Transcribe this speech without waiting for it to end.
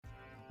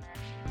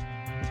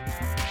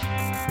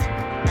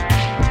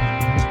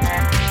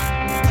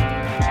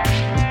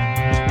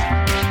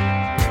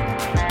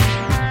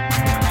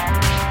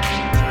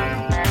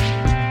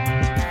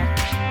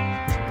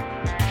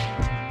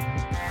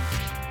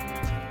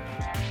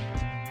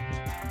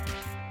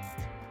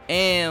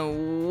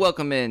And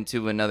welcome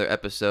into another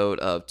episode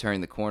of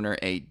Turning the Corner,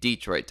 a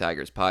Detroit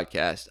Tigers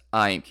podcast.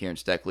 I am Kieran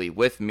Steckley.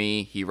 With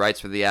me, he writes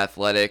for The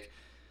Athletic.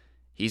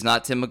 He's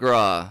not Tim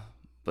McGraw,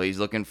 but he's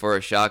looking for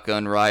a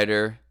shotgun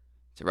rider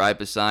to ride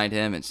beside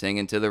him and sing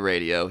into the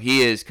radio.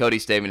 He is Cody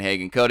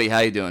Stavenhagen. Cody, how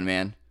you doing,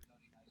 man?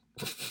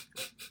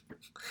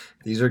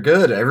 These are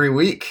good every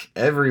week.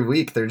 Every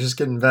week, they're just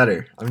getting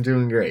better. I'm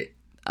doing great.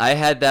 I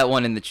had that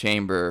one in the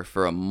chamber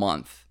for a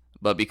month.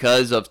 But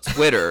because of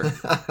Twitter,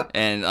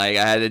 and I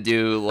had to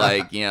do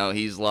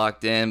he's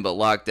locked in but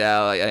locked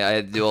out. I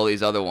had to do all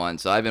these other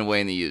ones, so I've been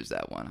waiting to use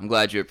that one. I'm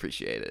glad you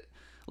appreciate it.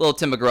 Little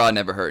Tim McGraw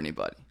never hurt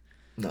anybody.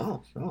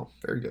 No,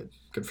 very good.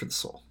 Good for the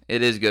soul.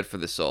 It is good for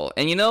the soul.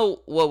 And you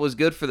know what was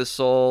good for the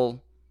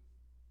soul,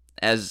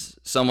 as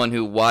someone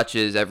who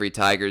watches every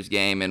Tigers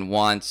game and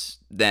wants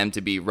them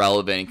to be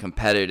relevant and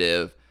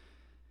competitive,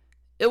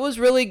 it was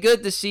really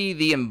good to see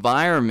the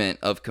environment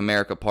of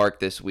Comerica Park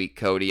this week,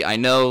 Cody. I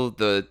know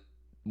the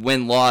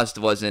win-loss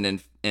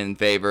wasn't in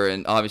favor,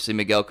 and obviously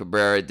Miguel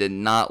Cabrera did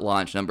not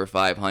launch number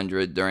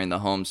 500 during the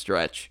home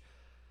stretch.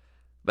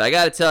 But I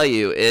got to tell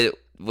you, it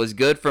was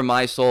good for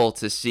my soul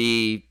to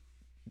see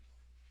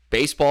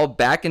baseball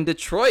back in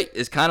Detroit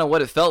is kind of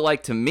what it felt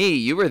like to me.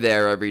 You were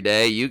there every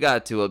day. You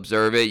got to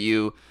observe it.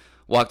 You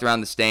walked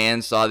around the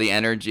stands, saw the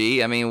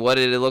energy. I mean, what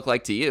did it look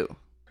like to you?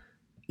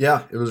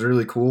 Yeah, it was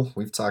really cool.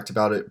 We've talked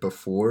about it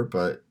before,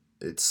 but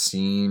it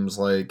seems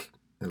like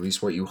at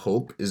least what you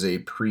hope is a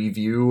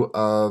preview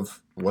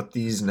of what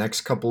these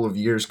next couple of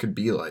years could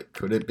be like.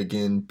 Could it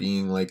begin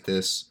being like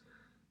this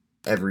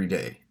every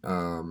day?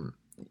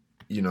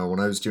 When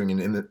I was doing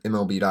an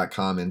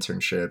MLB.com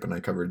internship and I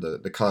covered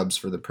the Cubs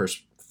for the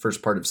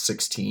first part of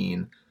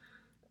 16,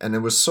 and it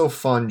was so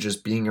fun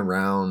just being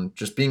around,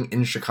 just being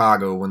in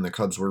Chicago when the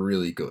Cubs were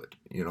really good.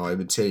 I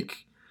would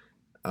take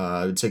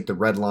the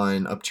Red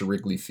Line up to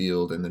Wrigley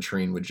Field, and the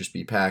train would just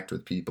be packed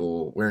with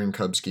people wearing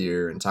Cubs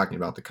gear and talking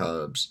about the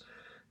Cubs.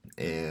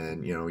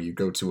 And, you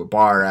go to a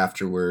bar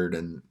afterward,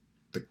 and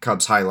the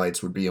Cubs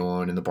highlights would be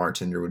on, and the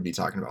bartender would be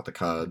talking about the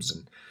Cubs.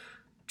 And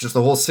just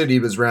the whole city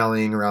was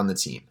rallying around the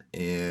team.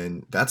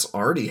 And that's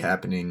already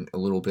happening a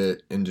little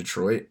bit in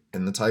Detroit,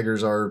 and the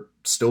Tigers are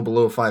still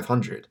below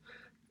 500.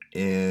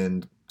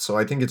 And so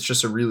I think it's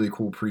just a really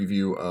cool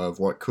preview of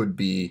what could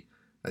be.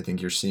 I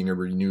think you're seeing a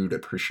renewed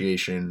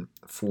appreciation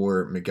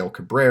for Miguel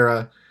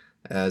Cabrera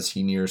as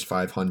he nears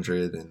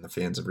 500, and the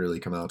fans have really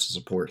come out to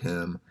support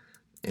him.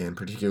 And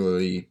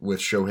particularly with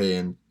Shohei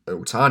and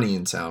Ohtani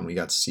in town, we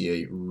got to see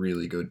a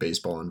really good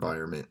baseball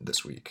environment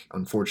this week.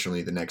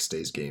 Unfortunately, the next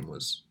day's game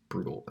was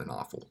brutal and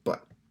awful,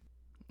 but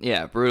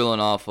yeah, brutal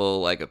and awful,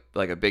 like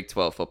a Big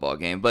 12 football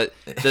game. But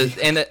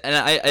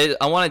I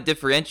want to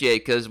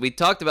differentiate because we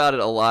talked about it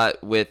a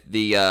lot with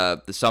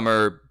the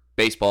summer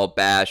baseball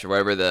bash or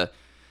whatever the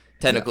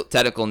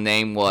technical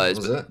name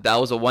was. That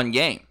was a one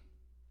game.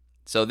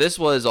 So this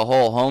was a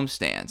whole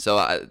homestand.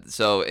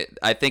 So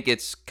I think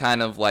it's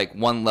kind of like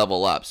one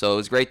level up. So it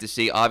was great to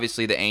see,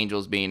 obviously, the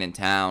Angels being in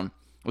town.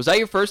 Was that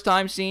your first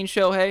time seeing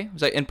Shohei?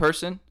 Was that in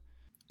person?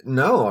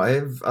 No,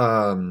 I've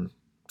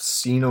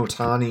seen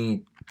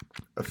Ohtani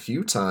a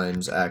few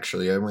times,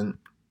 actually. I went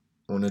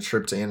on a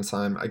trip to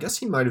Anaheim. I guess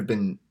he might have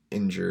been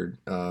injured.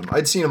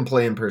 I'd seen him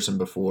play in person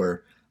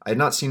before. I had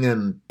not seen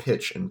him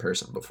pitch in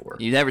person before.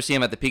 You never see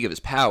him at the peak of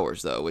his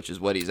powers, though, which is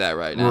what he's at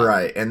right now.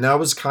 Right, and that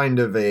was kind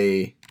of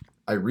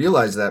I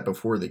realized that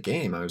before the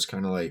game. I was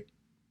kind of like,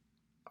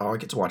 oh, I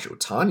get to watch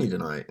Ohtani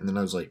tonight. And then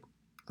I was like,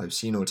 I've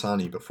seen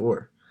Ohtani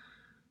before.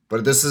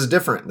 But this is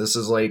different. This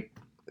is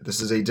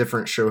a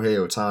different Shohei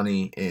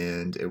Ohtani,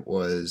 and it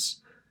was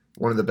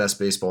one of the best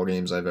baseball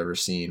games I've ever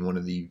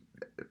seen.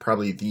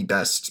 Probably the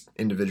best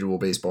individual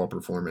baseball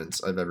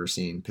performance I've ever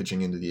seen,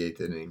 pitching into the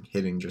 8th inning,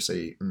 hitting just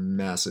a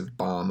massive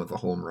bomb of a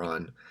home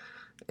run.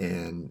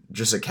 And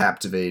just a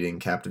captivating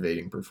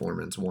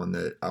performance, one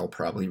that I'll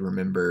probably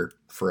remember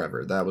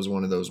forever. That was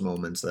one of those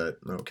moments that,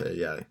 okay,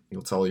 yeah,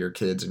 you'll tell your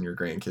kids and your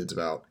grandkids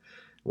about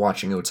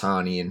watching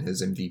Ohtani in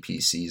his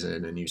MVP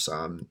season, and you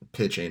saw him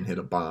pitch and hit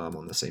a bomb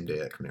on the same day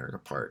at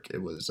Comerica Park.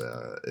 It was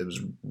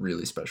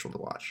really special to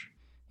watch.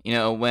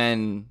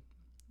 When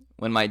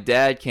my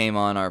dad came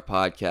on our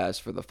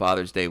podcast for the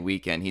Father's Day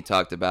weekend, he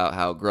talked about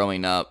how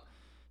growing up,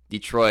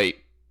 Detroit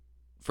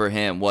for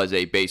him was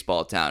a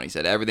baseball town. He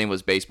said everything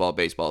was baseball,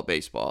 baseball,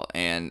 baseball.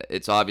 And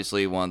it's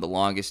obviously one of the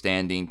longest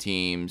standing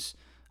teams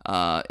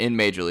in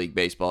Major League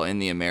Baseball, in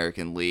the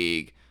American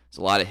League. There's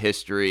a lot of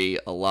history,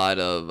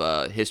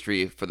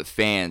 history for the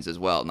fans as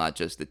well, not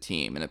just the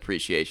team, and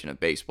appreciation of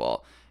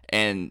baseball.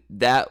 And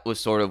that was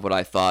sort of what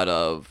I thought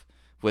of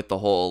with the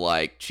whole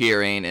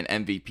cheering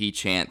and MVP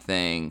chant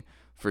thing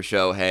for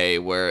Shohei,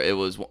 where it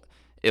was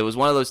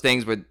one of those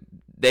things where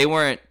they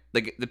weren't,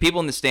 the people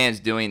in the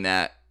stands doing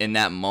that in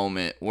that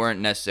moment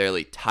weren't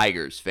necessarily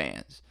Tigers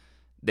fans.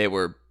 They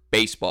were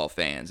baseball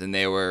fans, and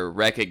they were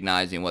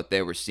recognizing what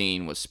they were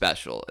seeing was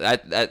special.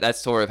 That's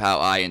sort of how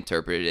I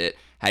interpreted it.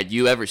 Had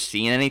you ever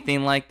seen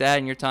anything like that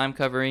in your time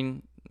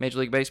covering Major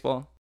League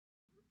Baseball?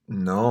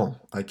 No,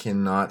 I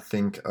cannot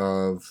think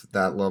of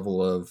that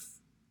level of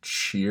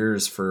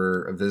cheers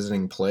for a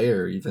visiting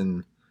player.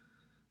 Even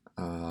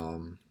I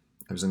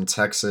was in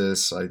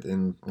Texas.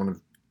 In one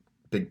of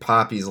Big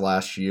Poppy's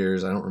last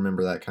years. I don't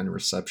remember that kind of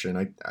reception.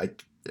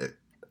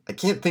 I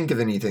can't think of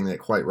anything that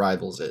quite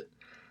rivals it.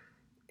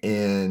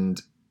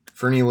 And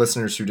for any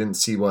listeners who didn't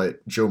see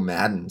what Joe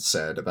Madden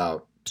said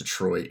about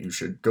Detroit, you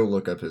should go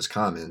look up his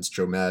comments.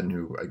 Joe Madden,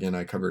 who again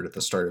I covered at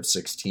the start of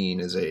 16,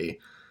 is a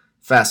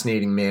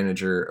fascinating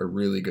manager, a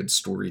really good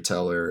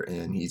storyteller,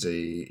 and he's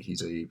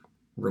a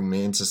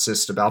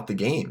romanticist about the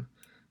game.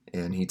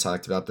 And he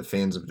talked about the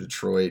fans of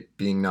Detroit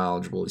being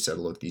knowledgeable. He said,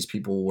 look, these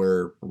people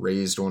were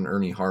raised on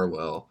Ernie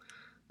Harwell.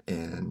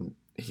 And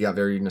he got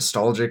very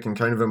nostalgic and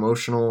kind of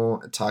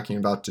emotional talking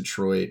about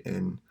Detroit.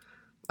 And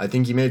I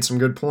think he made some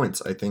good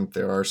points. I think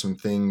there are some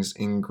things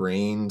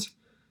ingrained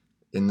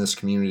in this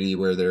community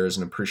where there is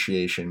an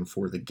appreciation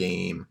for the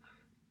game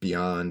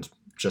beyond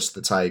just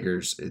the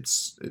Tigers.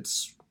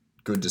 It's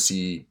good to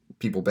see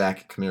people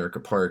back at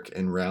Comerica Park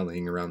and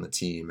rallying around the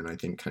team. And I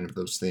think kind of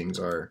those things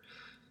are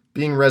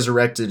being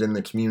resurrected in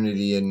the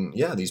community. And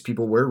yeah, these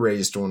people were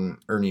raised on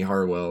Ernie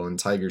Harwell and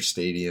Tiger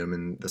Stadium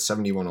and the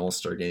 71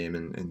 All-Star game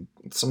and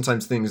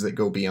sometimes things that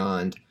go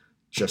beyond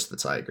just the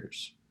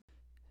Tigers.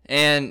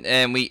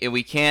 And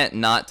we can't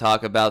not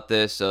talk about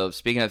this. So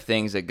speaking of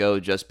things that go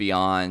just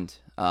beyond,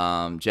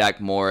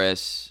 Jack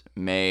Morris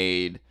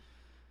made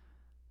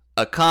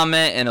a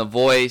comment and a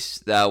voice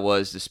that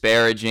was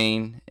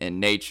disparaging in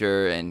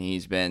nature, and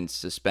he's been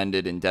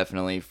suspended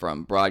indefinitely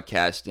from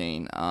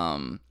broadcasting.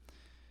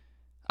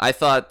 I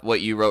thought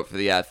what you wrote for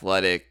The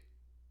Athletic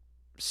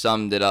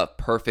summed it up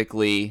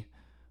perfectly,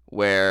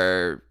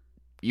 where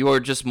you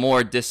were just more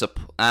I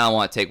don't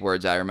want to take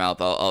words out of your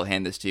mouth. I'll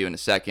hand this to you in a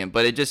second.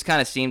 But it just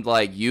kind of seemed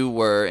like you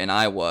were, and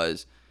I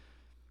was,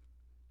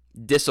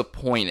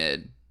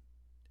 disappointed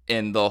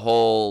in the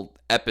whole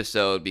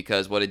episode,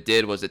 because what it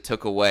did was it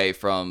took away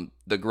from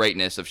the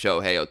greatness of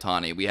Shohei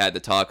Ohtani. We had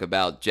to talk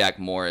about Jack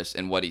Morris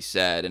and what he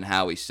said and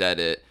how he said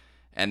it,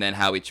 and then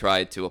how he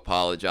tried to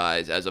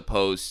apologize, as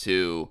opposed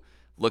to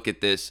look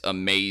at this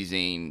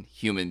amazing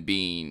human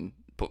being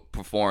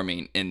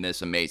performing in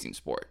this amazing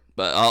sport.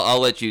 But I'll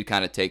let you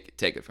kind of take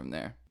it from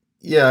there.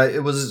 Yeah,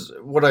 it was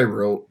what I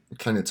wrote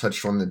kind of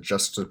touched on the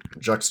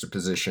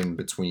juxtaposition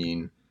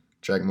between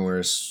Jack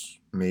Morris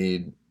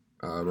made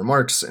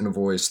remarks in a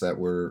voice that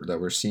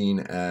were seen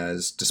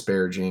as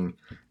disparaging,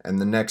 and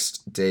the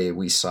next day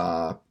we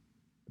saw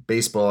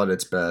baseball at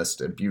its best,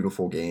 a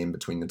beautiful game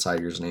between the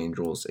Tigers and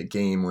Angels, a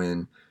game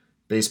when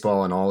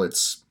baseball and all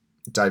its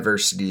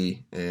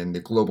diversity and the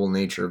global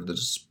nature of the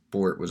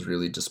sport was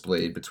really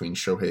displayed between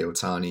Shohei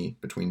Ohtani,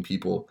 between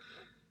people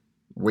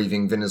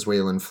waving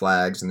Venezuelan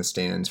flags in the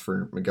stands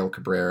for Miguel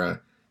Cabrera.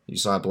 You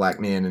saw a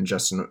black man and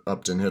Justin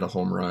Upton hit a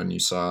home run. You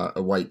saw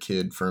a white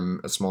kid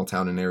from a small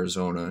town in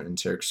Arizona and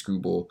Tarek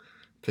Skubal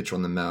pitch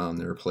on the mound.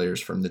 There were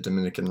players from the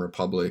Dominican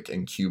Republic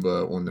and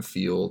Cuba on the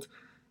field.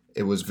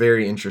 It was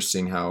very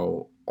interesting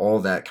how all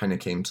that kind of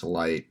came to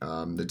light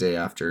the day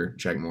after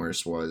Jack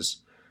Morris was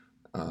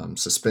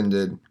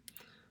suspended.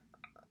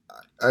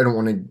 I don't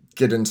want to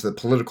get into the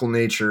political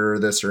nature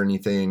of this or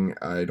anything.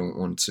 I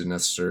don't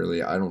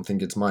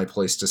think it's my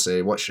place to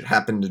say what should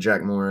happen to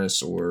Jack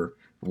Morris or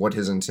what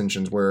his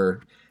intentions were.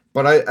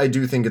 But I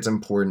do think it's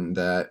important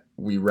that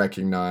we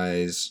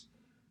recognize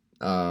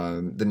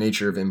the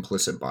nature of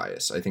implicit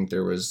bias. I think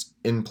there was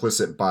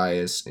implicit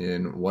bias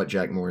in what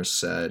Jack Morris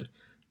said.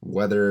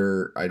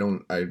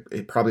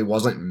 It probably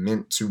wasn't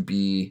meant to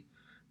be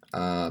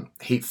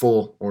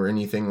hateful or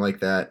anything like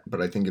that,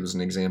 but I think it was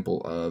an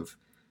example of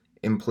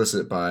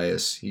implicit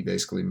bias. He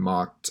basically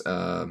mocked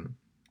or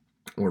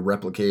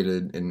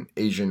replicated an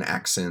Asian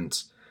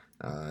accent.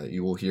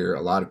 You will hear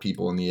a lot of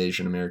people in the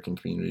Asian American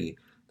community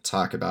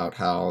talk about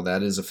how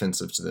that is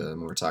offensive to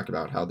them, or talk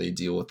about how they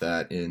deal with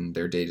that in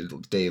their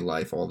day-to-day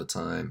life all the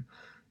time.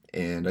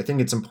 And I think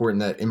it's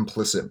important that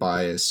implicit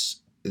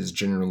bias is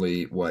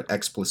generally what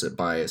explicit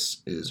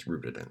bias is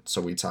rooted in.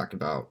 So we talk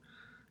about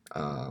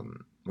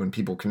when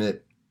people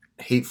commit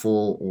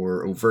hateful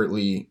or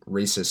overtly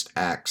racist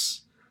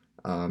acts.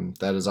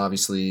 That is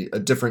obviously a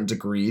different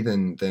degree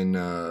than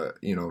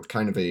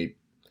kind of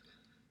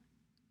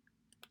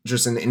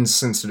just an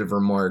insensitive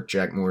remark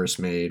Jack Morris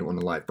made on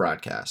a live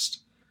broadcast.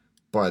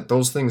 But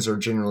those things are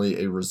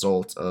generally a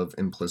result of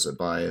implicit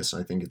bias.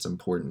 I think it's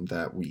important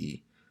that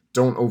we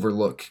don't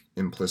overlook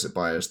implicit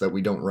bias, that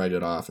we don't write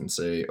it off and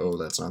say, oh,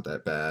 that's not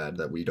that bad,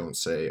 that we don't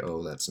say,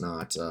 oh, that's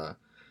not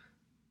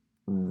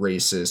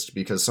racist,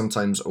 because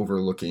sometimes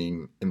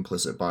overlooking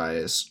implicit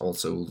bias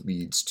also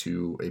leads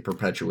to a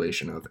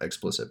perpetuation of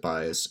explicit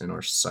bias in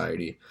our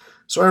society.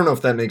 So I don't know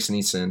if that makes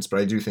any sense, but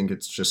I do think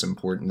it's just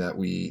important that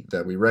we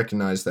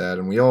recognize that,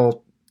 and we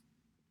all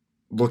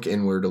look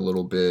inward a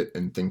little bit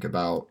and think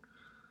about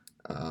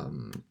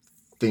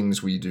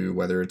things we do,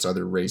 whether it's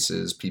other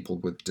races, people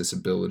with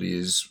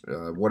disabilities,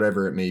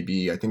 whatever it may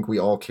be. I think we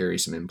all carry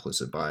some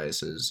implicit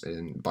biases,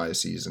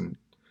 and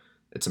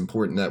it's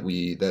important that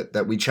we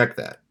check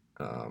that.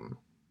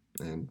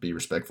 And be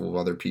respectful of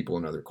other people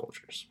and other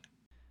cultures.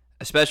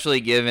 Especially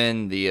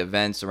given the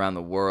events around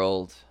the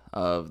world.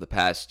 of the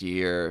past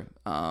year.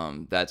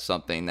 That's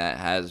something that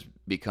has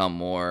become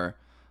more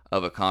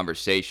of a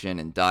conversation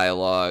and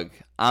dialogue.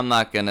 I'm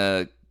not going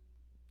to,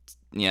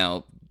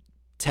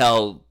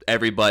 tell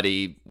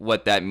everybody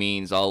what that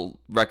means. I'll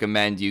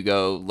recommend you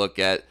go look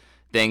at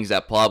things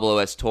that Pablo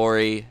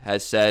Estori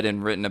has said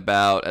and written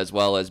about, as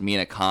well as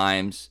Mina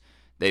Kimes.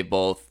 They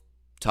both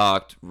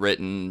talked,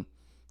 written,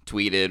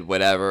 tweeted,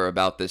 whatever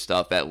about this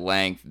stuff at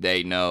length.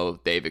 They know,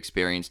 they've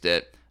experienced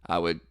it. I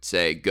would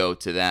say go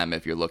to them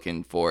if you're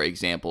looking for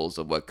examples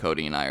of what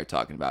Cody and I are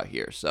talking about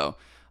here. So,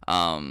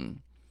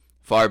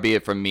 far be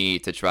it from me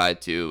to try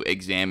to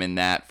examine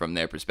that from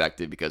their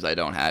perspective, because I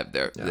don't have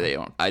their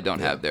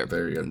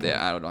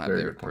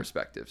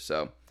perspective.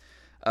 So,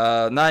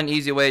 not an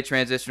easy way to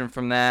transition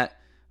from that,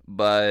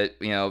 but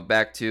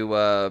back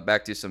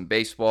to some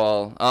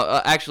baseball.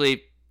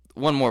 Actually,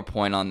 one more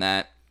point on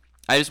that.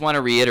 I just want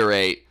to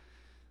reiterate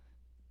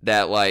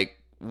that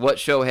what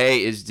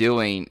Shohei is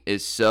doing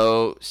is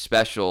so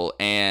special,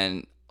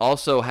 and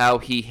also how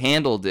he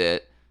handled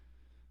it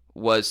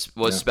was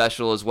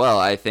special as well.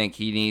 I think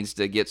he needs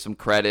to get some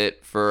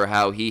credit for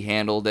how he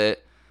handled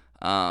it.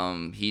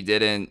 He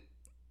didn't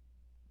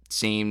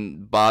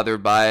seem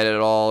bothered by it at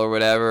all or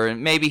whatever,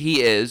 and maybe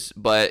he is,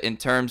 but in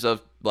terms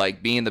of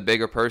being the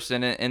bigger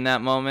person in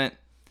that moment,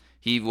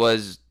 he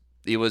was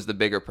the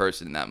bigger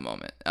person in that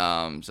moment.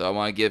 So I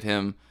want to give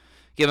him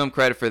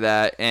credit for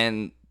that.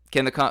 And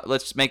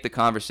let's make the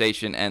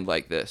conversation end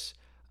like this.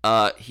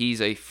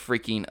 He's a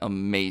freaking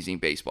amazing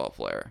baseball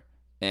player,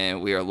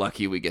 and we are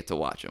lucky we get to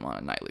watch him on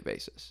a nightly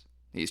basis.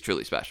 He's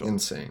truly special.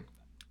 Insane.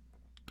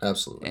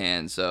 Absolutely.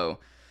 And so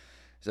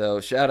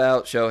shout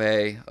out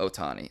Shohei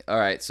Ohtani. All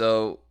right,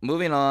 so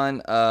moving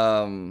on.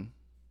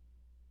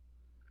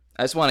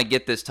 I just want to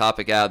get this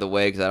topic out of the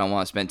way because I don't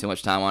want to spend too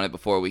much time on it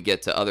before we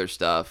get to other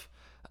stuff.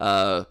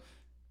 Little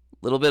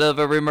bit of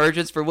a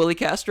reemergence for Willie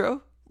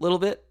Castro. Little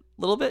bit,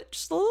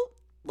 just a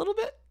little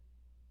bit.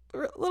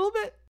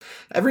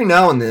 Every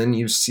now and then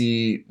you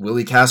see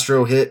Willie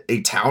Castro hit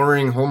a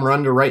towering home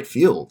run to right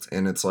field,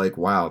 and it's like,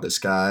 wow, this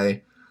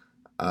guy,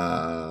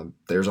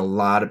 there's a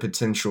lot of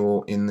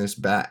potential in this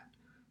bat.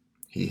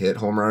 He hit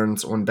home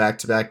runs on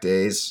back-to-back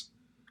days.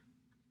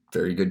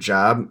 Very good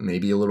job.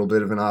 Maybe a little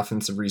bit of an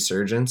offensive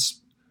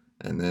resurgence.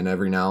 And then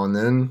every now and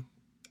then,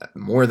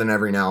 more than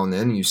every now and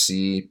then, you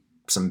see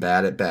some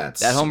bad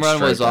at-bats. That home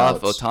run was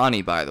off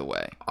Ohtani, by the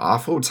way.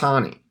 Off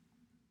Ohtani.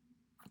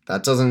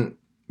 Not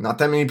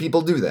that many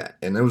people do that.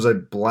 And it was a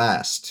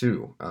blast,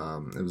 too.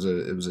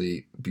 It was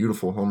a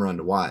beautiful home run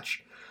to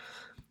watch.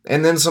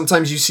 And then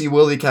sometimes you see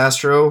Willie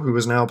Castro, who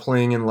is now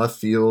playing in left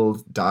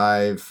field,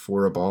 dive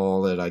for a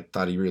ball that I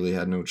thought he really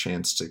had no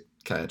chance to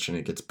catch, and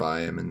it gets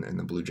by him, and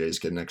the Blue Jays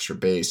get an extra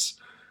base.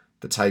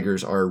 The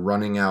Tigers are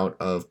running out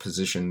of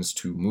positions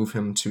to move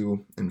him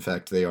to. In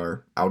fact, they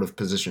are out of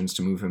positions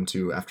to move him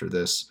to after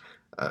this.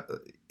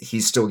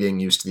 He's still getting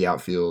used to the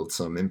outfield.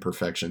 Some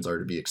imperfections are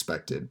to be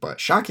expected. But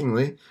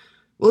shockingly,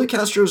 Willie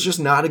Castro is just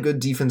not a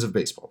good defensive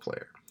baseball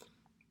player.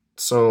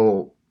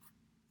 So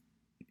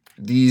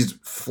these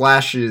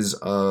flashes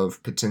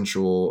of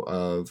potential,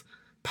 of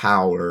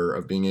power,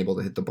 of being able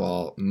to hit the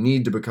ball,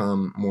 need to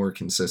become more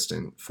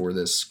consistent for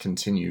this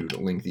continued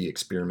lengthy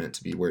experiment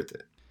to be worth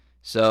it.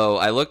 So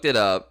I looked it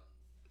up.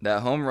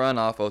 That home run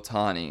off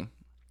Ohtani,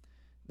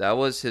 that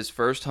was his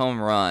first home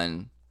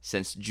run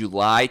since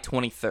July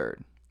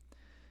 23rd.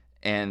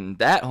 And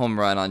that home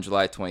run on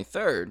July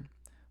 23rd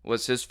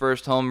was his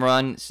first home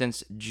run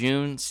since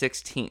June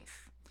 16th.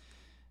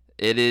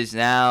 It is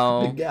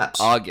now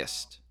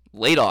August,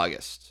 late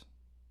August.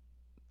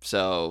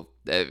 So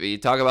you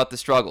talk about the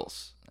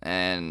struggles,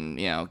 and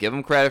give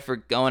him credit for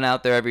going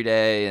out there every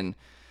day and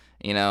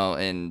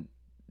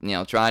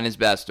trying his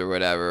best or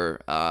whatever.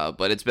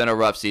 But it's been a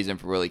rough season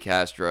for Willie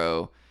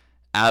Castro,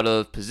 out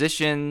of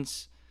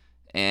positions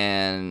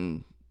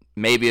and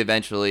maybe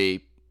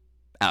eventually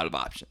out of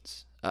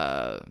options.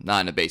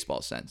 Not in a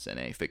baseball sense, in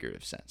a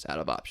figurative sense, out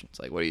of options.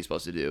 Like, what are you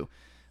supposed to do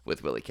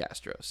with Willie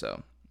Castro?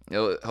 So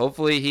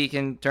hopefully he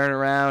can turn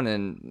around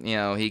and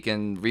he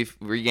can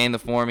regain the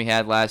form he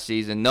had last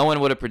season. No one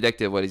would have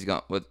predicted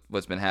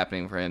what's been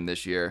happening for him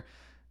this year.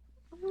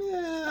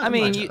 Yeah, I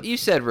mean, you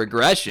said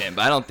regression,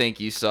 but I don't think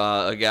you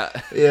saw a guy.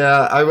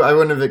 Yeah, I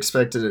wouldn't have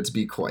expected it to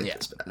be quite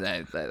this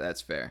bad.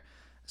 That's fair.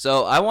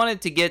 So I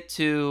wanted to get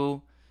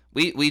to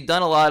we've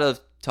done a lot of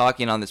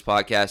talking on this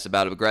podcast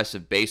about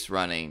aggressive base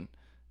running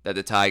that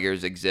the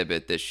Tigers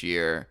exhibit this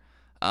year.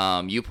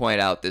 You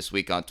point out this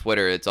week on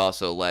Twitter, it's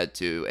also led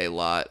to a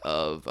lot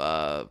of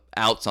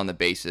outs on the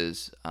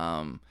bases.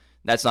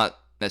 That's not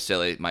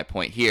necessarily my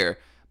point here,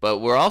 but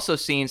we're also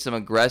seeing some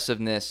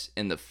aggressiveness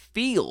in the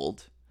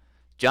field.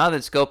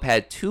 Jonathan Schoop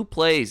had 2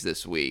 plays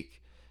this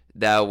week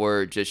that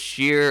were just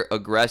sheer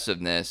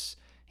aggressiveness.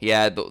 He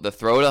had the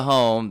throw to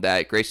home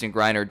that Grayson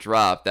Griner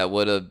dropped that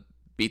would have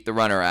beat the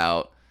runner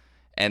out.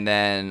 And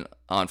then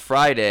on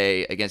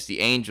Friday against the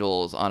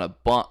Angels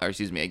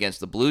against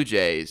the Blue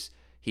Jays,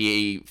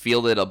 he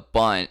fielded a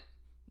bunt,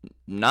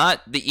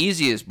 not the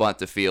easiest bunt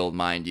to field,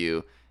 mind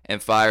you,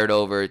 and fired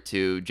over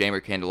to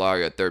Jeimer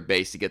Candelario at third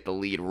base to get the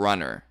lead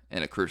runner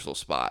in a crucial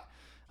spot.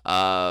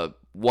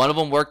 One of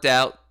them worked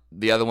out.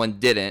 The other one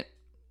didn't.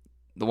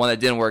 The one that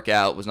didn't work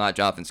out was not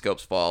Jonathan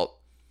Schoop's fault.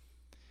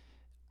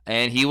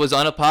 And he was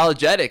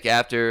unapologetic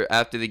after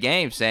the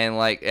game, saying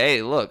like,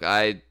 "Hey, look,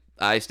 I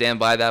stand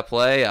by that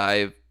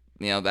play.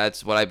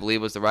 That's what I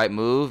believe was the right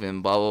move,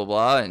 and blah blah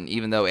blah." And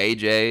even though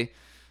AJ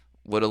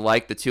would have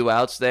liked the 2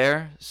 outs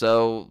there,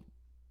 so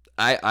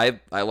I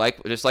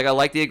like, just like I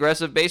like the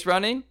aggressive base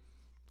running,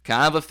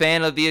 kind of a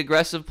fan of the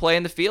aggressive play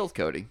in the field,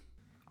 Cody.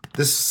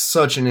 This is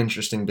such an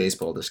interesting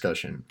baseball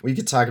discussion. We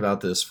could talk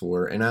about this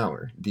for an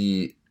hour.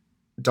 The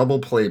double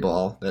play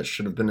ball that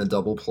should have been a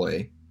double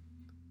play.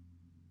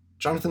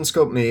 Jonathan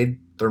Schoop made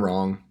the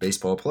wrong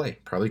baseball play.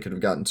 Probably could have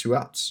gotten 2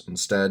 outs.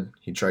 Instead,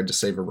 he tried to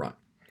save a run.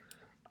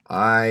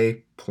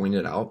 I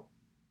pointed out,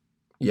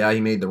 yeah, he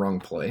made the wrong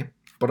play,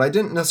 but I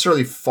didn't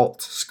necessarily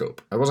fault Schoop.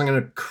 I wasn't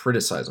going to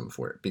criticize him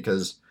for it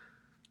because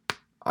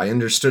I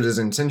understood his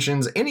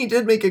intentions, and he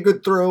did make a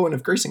good throw, and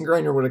if Grayson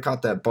Greiner would have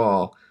caught that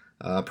ball,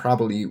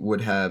 probably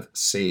would have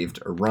saved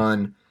a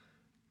run.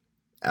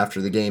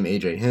 After the game,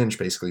 AJ Hinch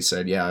basically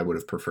said, yeah, I would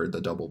have preferred the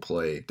double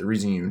play. The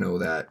reason you know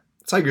that,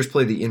 Tigers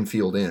play the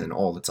infield in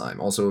all the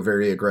time. Also a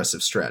very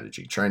aggressive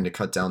strategy, trying to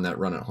cut down that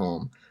run at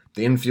home.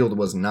 The infield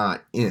was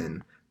not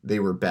in. They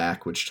were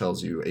back, which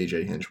tells you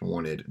AJ Hinch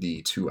wanted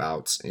the 2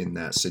 outs in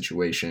that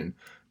situation.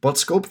 But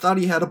Schoop thought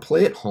he had to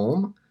play at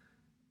home,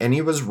 and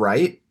he was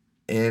right,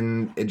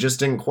 and it just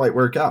didn't quite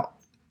work out.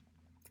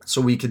 So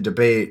we could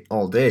debate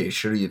all day,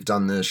 should he have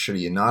done this, should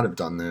he not have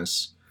done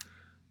this?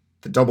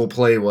 The double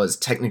play was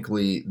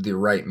technically the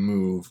right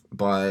move,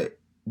 but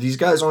these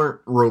guys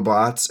aren't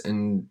robots,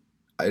 and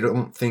I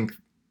don't think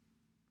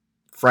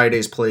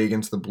Friday's play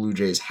against the Blue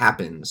Jays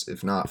happens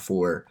if not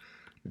for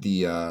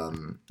the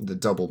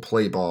double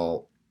play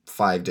ball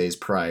 5 days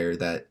prior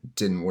that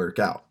didn't work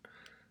out.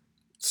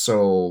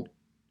 So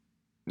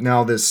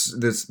now this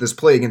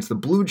play against the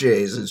Blue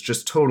Jays is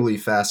just totally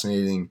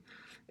fascinating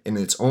in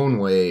its own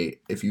way.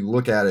 If you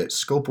look at it,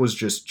 Schoop was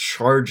just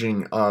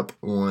charging up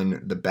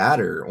on the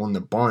batter, on the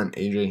bunt.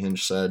 AJ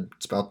Hinch said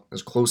it's about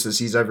as close as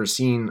he's ever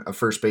seen a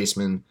first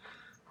baseman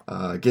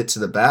get to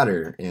the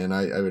batter, and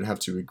I would have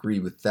to agree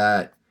with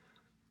that.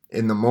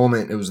 In the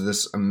moment, it was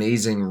this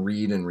amazing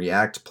read and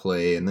react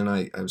play, and then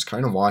I was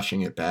kind of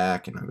watching it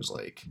back, and I was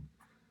like,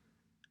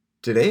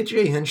 did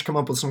AJ Hinch come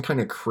up with some kind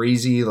of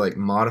crazy, like,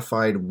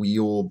 modified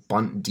wheel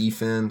bunt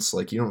defense?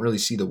 Like, you don't really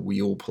see the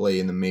wheel play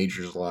in the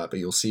majors a lot, but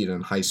you'll see it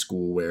in high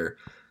school where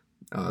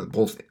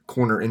both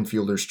corner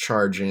infielders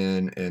charge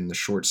in and the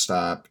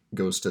shortstop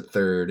goes to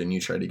third, and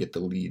you try to get the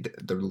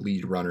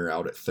lead runner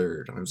out at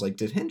third. And I was like,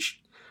 did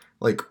Hinch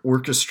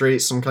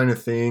orchestrate some kind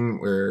of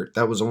thing where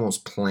that was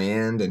almost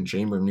planned and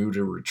Jeimer knew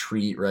to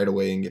retreat right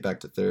away and get back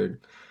to third?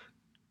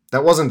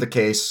 That wasn't the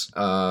case,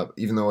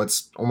 even though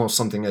it's almost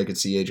something I could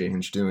see AJ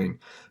Hinch doing.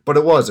 But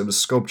it was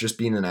Schoop just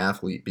being an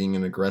athlete, being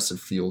an aggressive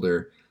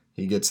fielder.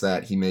 He gets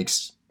that. He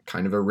makes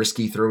kind of a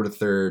risky throw to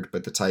third,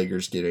 but the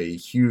Tigers get a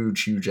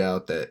huge, huge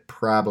out that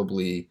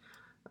probably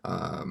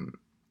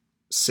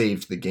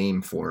saved the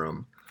game for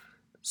him.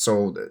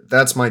 So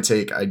that's my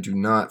take. I do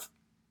not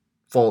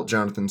fault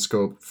Jonathan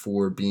Schoop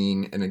for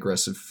being an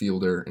aggressive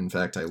fielder. In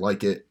fact, I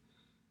like it.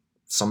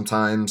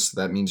 Sometimes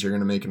that means you're going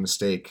to make a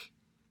mistake.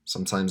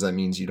 Sometimes that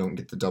means you don't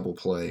get the double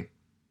play.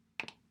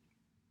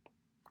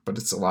 But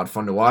it's a lot of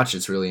fun to watch.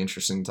 It's really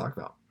interesting to talk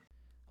about.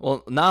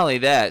 Well, not only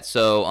that,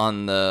 so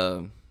on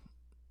the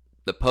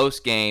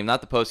post-game, not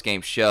the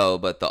post-game show,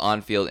 but the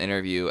on-field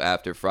interview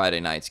after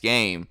Friday night's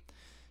game,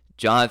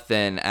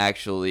 Jonathan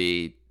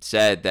actually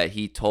said that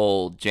he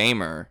told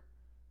Jeimer,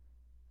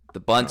 the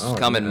bunt's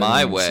coming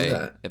my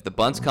way. If the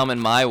bunt's coming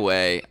my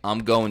way, I'm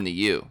going to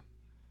you.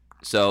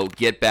 So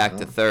get back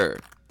to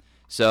third.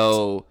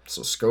 So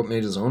Schoop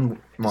made his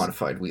own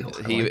modified wheel.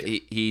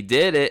 He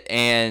did it,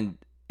 and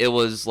it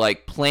was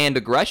like planned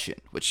aggression.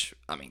 Which,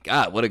 I mean,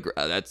 God,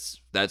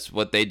 that's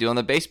what they do on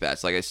the base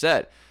paths, like I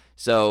said.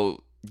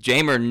 So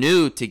Jeimer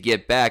knew to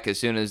get back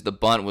as soon as the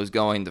bunt was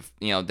going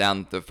to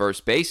down the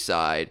first base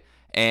side,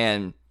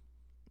 and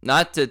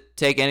not to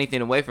take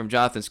anything away from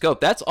Jonathan Schoop,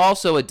 that's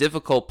also a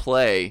difficult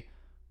play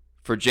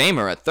for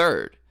Jeimer at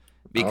third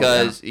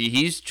because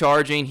he's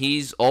charging,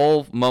 he's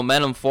all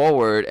momentum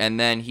forward, and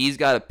then he's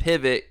got to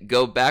pivot,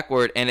 go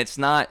backward, and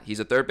he's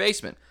a third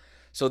baseman.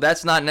 So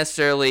that's not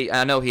necessarily,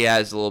 I know he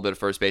has a little bit of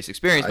first base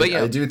experience, but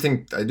I do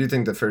think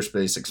the first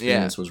base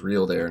experience was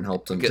real there and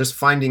helped him. Just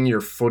finding your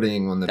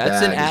footing on the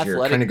bat as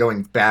you're kind of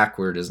going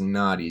backward is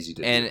not easy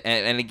to do.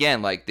 And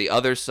again, like the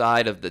other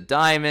side of the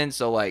diamond,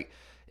 so like,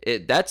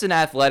 that's an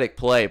athletic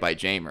play by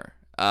Jeimer.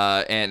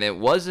 And it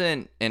was,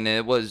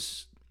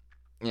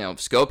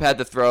 Schoop had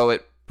to throw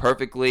it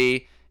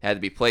perfectly, had to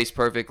be placed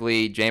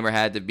perfectly. Jeimer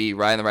had to be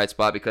right in the right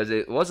spot because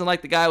it wasn't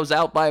like the guy was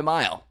out by a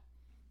mile.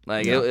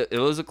 Like, it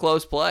was a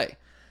close play.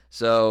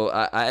 So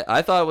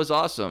I thought it was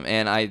awesome.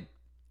 And I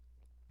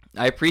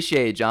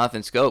appreciated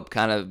Jonathan Schoop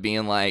kind of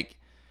being like,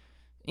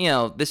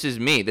 this is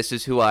me. This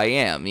is who I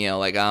am.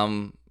 Like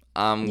I'm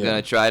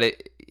going to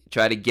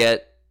try to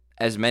get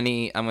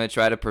I'm going to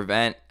try to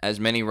prevent as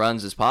many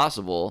runs as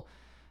possible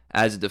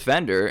as a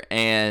defender,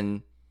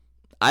 and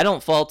I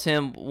don't fault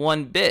him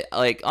one bit.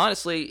 Like,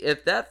 honestly,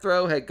 if that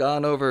throw had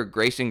gone over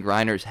Grayson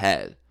Greiner's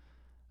head,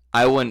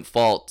 I wouldn't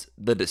fault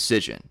the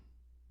decision.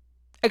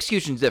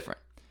 Execution's different.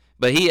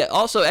 But he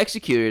also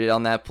executed it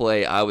on that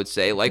play, I would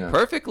say,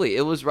 perfectly.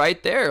 It was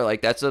right there.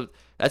 Like, that's a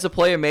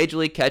play a major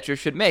league catcher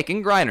should make,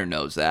 and Greiner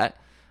knows that.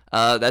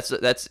 That's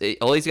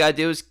all he's got to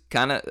do is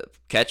kind of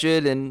catch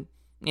it, and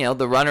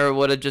the runner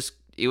would have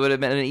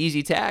been an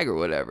easy tag or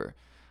whatever.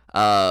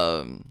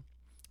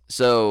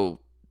 So,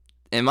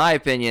 in my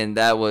opinion,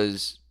 that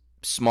was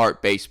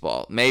smart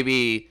baseball.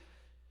 Maybe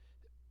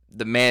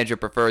the manager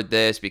preferred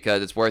this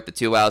because it's worth the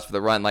 2 outs for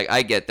the run. Like,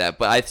 I get that,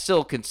 but I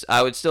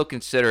would still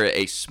consider it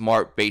a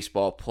smart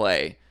baseball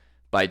play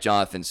by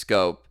Jonathan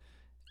Schoop,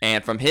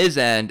 and from his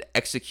end,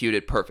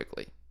 executed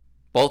perfectly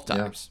both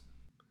times.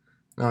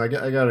 Yeah. No,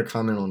 I got a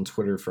comment on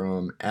Twitter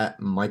from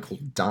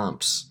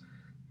 @MichaelDomps,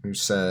 who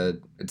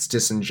said it's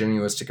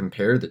disingenuous to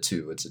compare the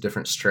two. It's a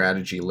different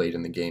strategy late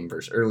in the game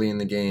versus early in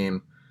the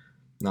game.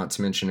 Not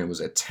to mention it was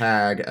a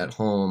tag at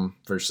home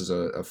versus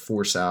a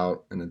force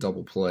out and a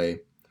double play.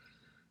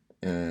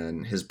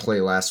 And his play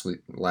last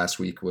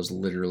week was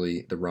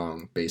literally the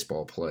wrong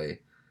baseball play.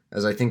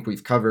 As I think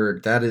we've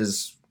covered, that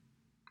is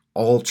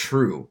all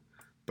true.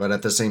 But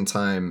at the same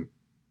time,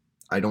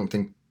 I don't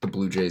think the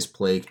Blue Jays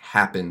play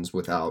happens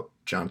without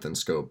Jonathan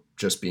Schoop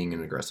just being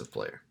an aggressive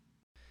player.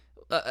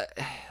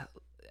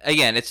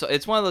 Again,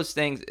 it's one of those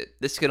things.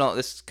 This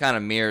kind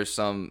of mirrors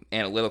some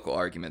analytical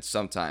arguments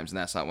sometimes, and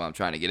that's not what I'm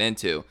trying to get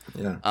into.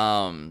 Yeah.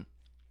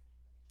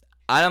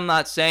 I'm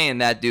not saying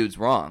that dude's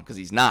wrong, because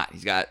he's not.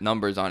 He's got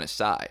numbers on his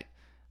side.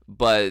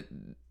 But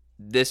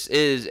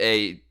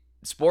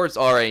sports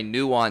are a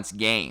nuanced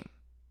game.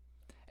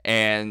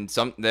 And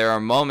there are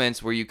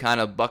moments where you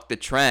kind of buck the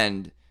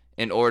trend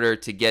in order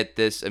to get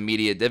this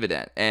immediate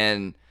dividend.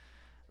 And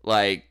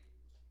like,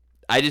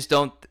 I just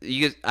don't,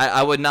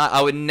 I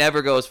would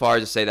never go as far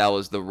as to say that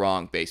was the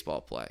wrong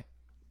baseball play.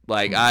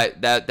 Like,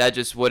 that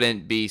just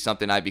wouldn't be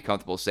something I'd be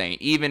comfortable saying.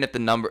 Even if the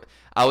number,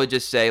 I would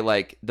just say,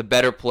 like, the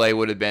better play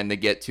would have been to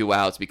get 2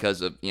 outs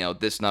because of,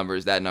 this number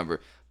is that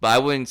number. But I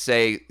wouldn't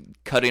say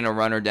cutting a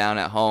runner down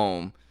at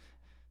home,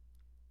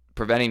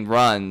 preventing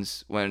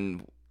runs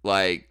when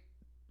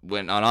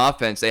on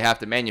offense they have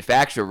to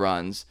manufacture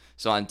runs.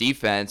 So on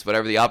defense,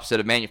 whatever the opposite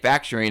of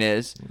manufacturing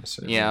is,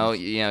 you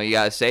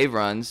got to save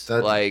runs.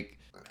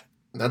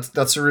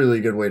 That's a really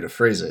good way to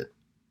phrase it.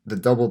 The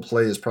double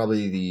play is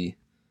probably the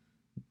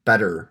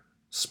better,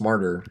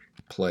 smarter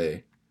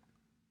play.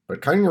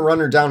 But cutting a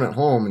runner down at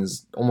home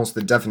is almost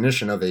the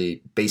definition of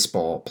a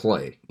baseball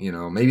play.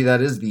 Maybe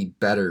that is the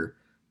better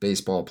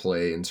baseball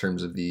play in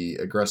terms of the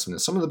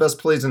aggressiveness. Some of the best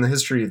plays in the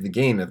history of the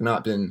game have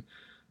not been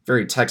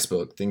very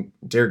textbook. Think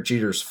Derek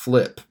Jeter's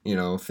flip.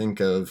 Think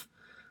of,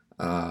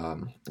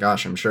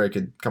 I'm sure I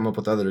could come up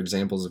with other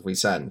examples if we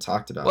sat and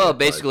talked about it. Well,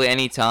 basically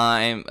any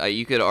time,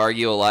 you could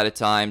argue a lot of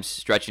times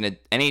stretching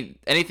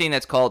anything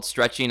that's called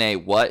stretching a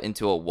what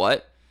into a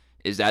what.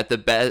 Is that the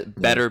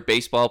better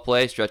baseball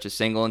play? Stretch a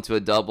single into a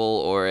double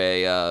or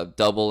a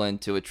double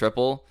into a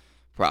triple?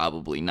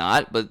 Probably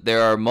not. But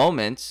there are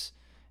moments,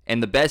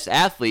 and the best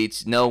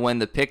athletes know when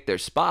to pick their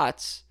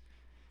spots.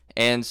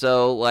 And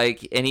so,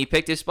 and he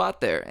picked his spot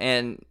there.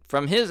 And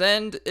from his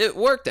end, it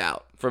worked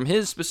out. From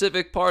his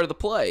specific part of the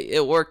play,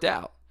 it worked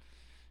out.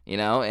 And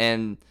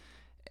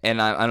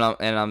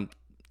I'm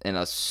in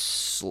a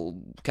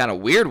kind of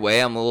weird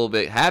way, I'm a little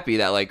bit happy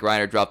that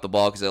Greiner dropped the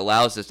ball, because it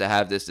allows us to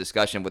have this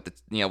discussion with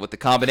the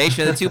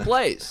combination of the two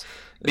plays.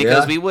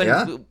 Because we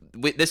wouldn't.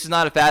 This is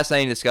not a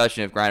fascinating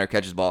discussion if Greiner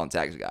catches the ball and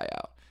tags a guy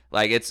out.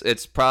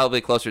 It's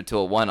probably closer to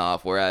a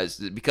one-off. Whereas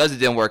because it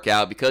didn't work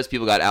out, because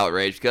people got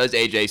outraged, because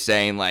AJ's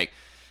saying it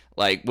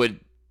probably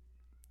wouldn't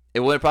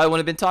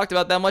have been talked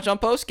about that much on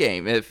post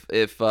game if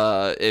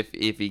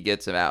he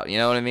gets him out. You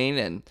know what I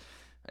mean?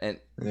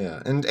 And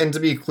to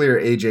be clear,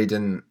 AJ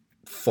didn't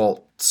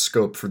fault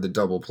Schoop for the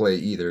double play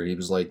either. He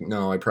was like,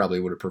 no, I probably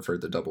would have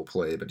preferred the double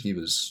play, but he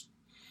was,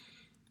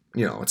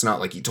 it's not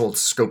like he told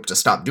Schoop to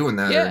stop doing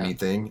that or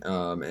anything.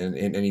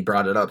 And he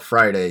brought it up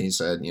Friday. He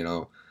said,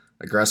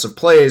 aggressive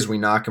plays, we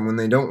knock them when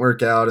they don't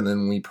work out, and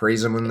then we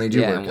praise them when they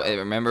do work out.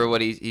 Remember what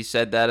he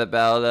said that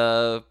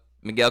about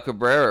Miguel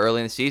Cabrera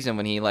early in the season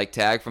when he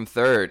tagged from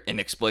third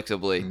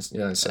inexplicably.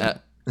 Yeah, I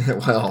said,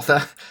 well,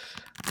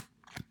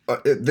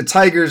 the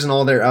Tigers and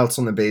all their outs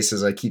on the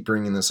bases, I keep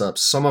bringing this up.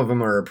 Some of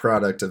them are a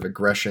product of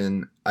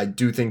aggression. I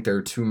do think there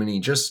are too many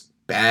just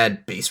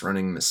bad base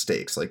running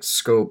mistakes, like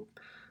Schoop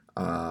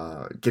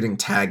getting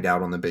tagged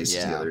out on the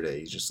bases the other day.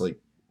 He's just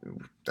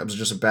that was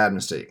just a bad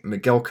mistake.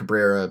 Miguel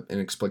Cabrera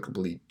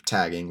inexplicably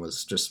tagging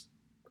was just,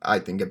 I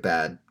think, a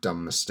bad,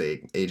 dumb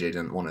mistake. AJ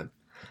didn't want to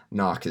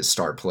knock his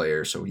star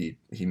player, so he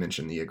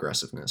mentioned the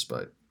aggressiveness,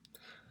 but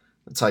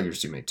the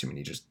Tigers do make too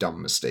many just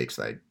dumb mistakes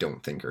that I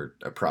don't think are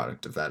a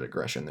product of that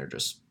aggression. They're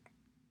just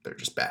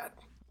bad.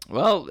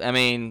 Well, I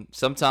mean,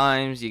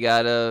 sometimes you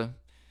gotta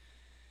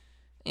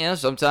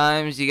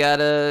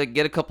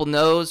get a couple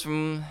no's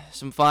from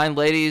some fine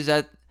ladies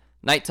at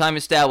nighttime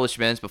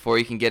establishments before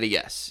you can get a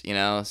yes. You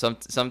know,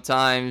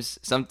 sometimes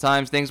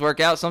things work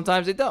out,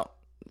 sometimes they don't.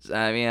 You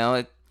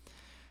know,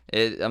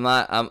 I'm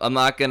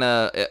not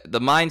gonna the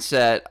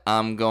mindset.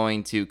 I'm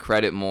going to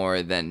credit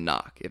more than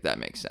knock, if that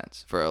makes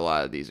sense, for a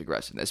lot of these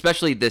aggressiveness,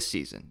 especially this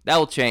season. That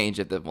will change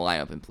if the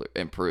lineup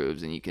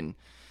improves and you can,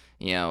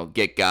 you know,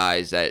 get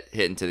guys that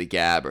hit into the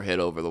gap or hit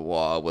over the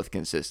wall with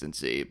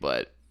consistency.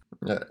 But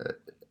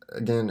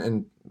again,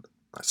 and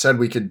I said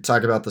we could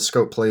talk about the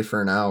scope play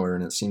for an hour,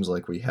 and it seems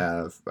like we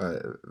have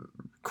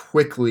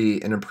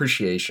quickly an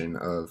appreciation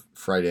of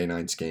Friday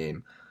night's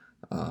game.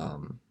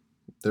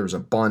 There was a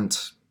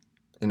bunt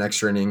in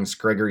extra innings,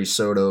 Gregory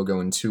Soto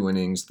going 2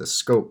 innings, the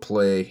scope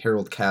play,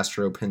 Harold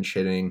Castro pinch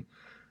hitting.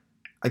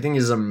 I think it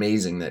is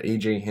amazing that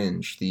AJ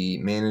Hinch, the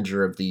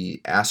manager of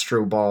the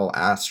Astro Ball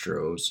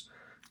Astros,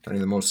 kind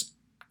of the most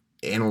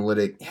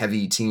analytic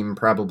heavy team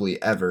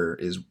probably ever,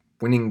 is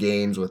winning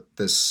games with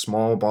this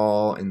small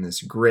ball and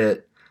this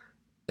grit.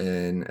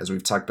 And as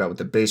we've talked about with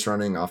the base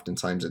running,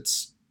 oftentimes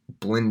it's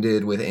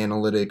blended with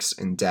analytics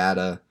and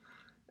data.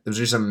 It was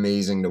just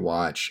amazing to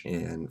watch.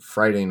 And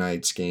Friday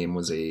night's game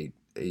was a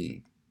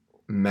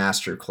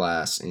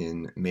masterclass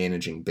in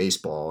managing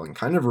baseball, and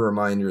kind of a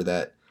reminder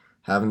that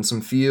having some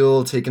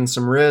feel, taking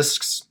some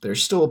risks,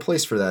 there's still a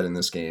place for that in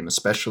this game,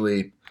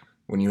 especially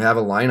when you have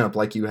a lineup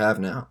like you have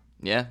now.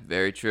 Yeah,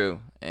 very true.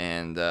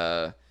 And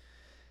the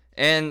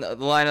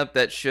lineup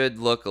that should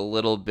look a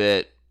little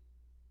bit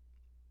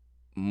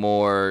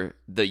more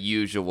the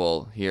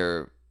usual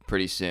here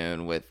pretty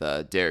soon, with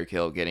Derek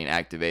Hill getting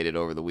activated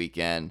over the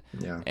weekend,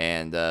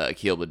 and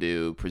Akil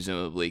Baddoo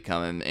presumably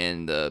coming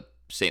in the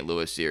St.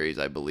 Louis series,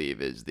 I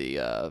believe, is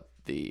the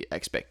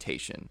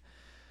expectation.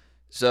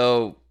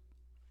 So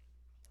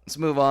let's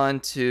move on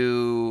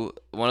to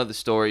one of the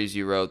stories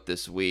you wrote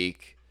this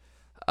week.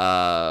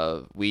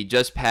 We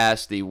just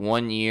passed the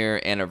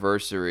 1-year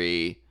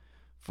anniversary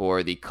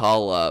for the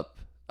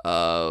call-up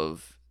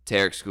of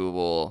Tarik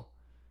Skubal,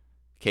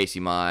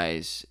 Casey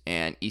Mize,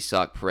 and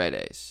Isaac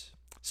Paredes.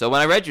 So when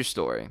I read your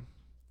story,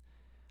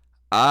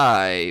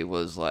 I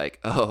was like,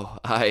 oh,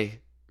 I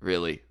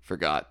really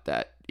forgot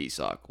that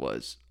Isaac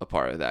was a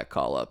part of that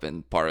call-up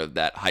and part of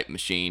that hype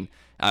machine.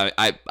 I'm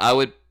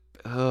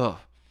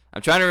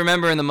trying to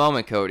remember in the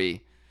moment,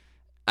 Cody.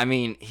 I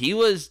mean, he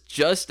was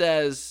just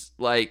as,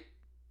 like,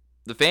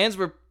 the fans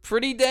were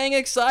pretty dang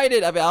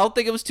excited. I mean, I don't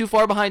think it was too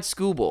far behind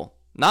Skubal.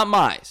 Not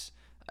Mize.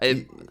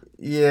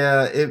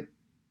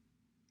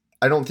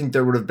 I don't think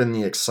there would have been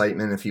the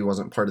excitement if he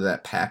wasn't part of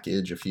that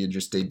package, if he had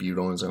just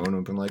debuted on his own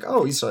and been like,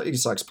 oh,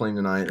 Isaac's playing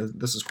tonight.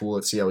 This is cool.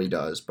 Let's see how he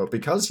does. But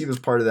because he was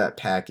part of that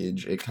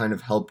package, it kind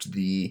of helped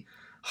the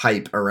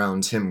hype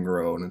around him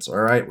grow. And it's, all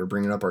right, we're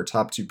bringing up our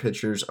top 2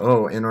 pitchers.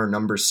 Oh, and our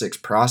number 6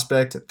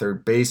 prospect at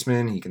third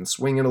baseman. He can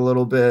swing it a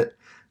little bit.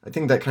 I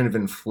think that kind of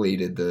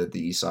inflated the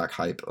Isaac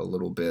hype a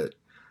little bit.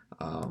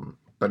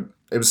 But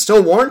it was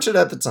still warranted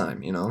at the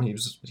time. You know, he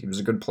was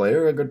a good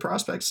player, a good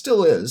prospect.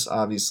 Still is.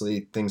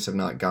 Obviously, things have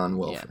not gone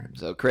well for him.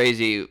 So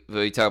crazy.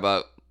 We talk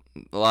about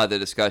a lot of the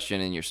discussion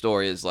in your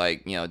story is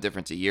like, you know,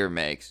 difference a year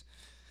makes.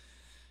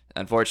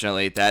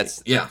 Unfortunately,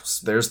 that's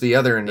there's the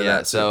other end of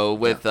that. So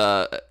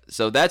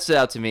so that stood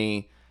out to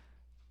me.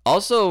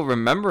 Also,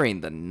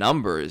 remembering the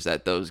numbers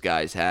that those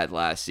guys had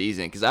last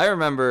season, because I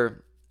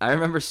remember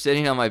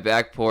sitting on my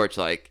back porch,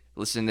 like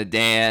listening to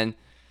Dan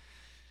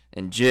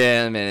and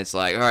Jim, and it's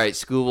like, all right,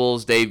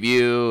 Skubal's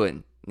debut,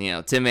 and you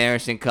know, Tim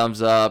Anderson comes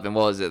up, and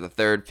what was it, the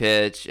third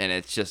pitch, and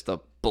it's just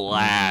a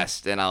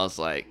blast, and I was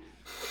like,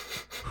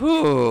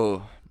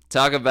 whew,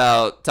 talk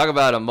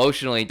about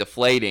emotionally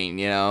deflating,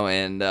 you know,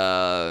 and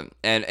I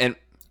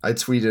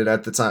tweeted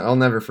at the time, I'll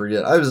never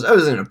forget, I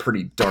was in a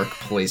pretty dark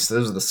place. This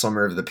was the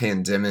summer of the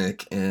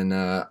pandemic, and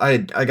I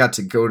got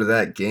to go to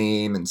that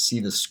game and see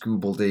the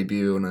Skubal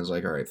debut, and I was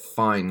like, all right,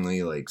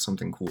 finally, like,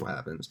 something cool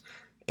happens.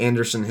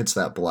 Anderson hits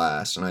that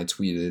blast, and I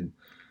tweeted,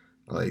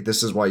 like,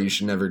 this is why you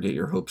should never get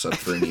your hopes up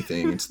for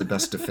anything. It's the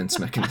best defense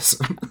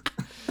mechanism.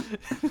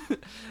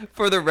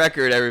 For the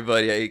record,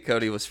 everybody,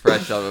 Cody was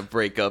fresh off a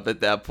breakup at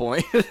that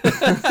point.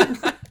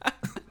 It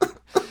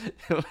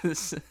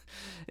was,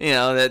 you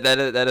know,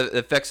 that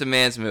affects a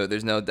man's mood.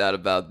 There's no doubt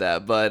about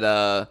that.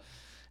 But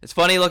it's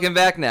funny looking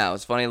back now.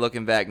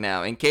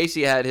 And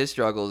Casey had his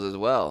struggles as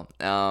well.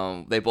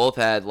 They both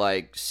had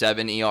like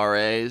 7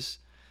 ERAs,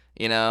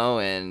 you know,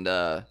 and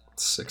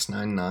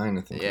 6.99,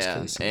 I think. Yeah,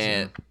 was Casey's,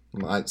 and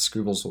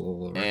Skubal's a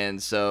little lower.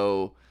 And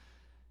so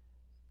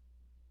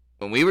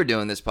when we were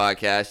doing this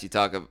podcast,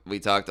 we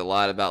talked a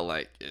lot about,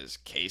 like, is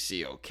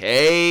Casey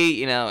okay?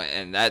 You know,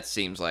 and that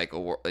seems like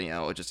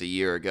just a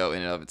year ago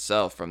in and of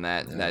itself from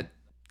that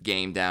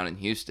game down in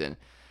Houston,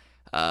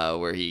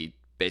 where he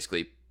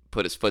basically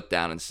put his foot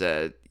down and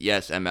said,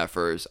 "Yes,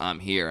 MFers, I'm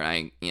here.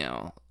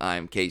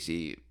 I'm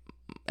Casey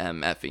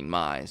MFing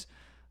Mize."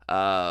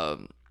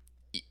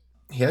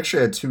 He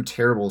actually had 2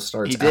 terrible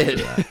starts after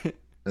that.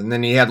 And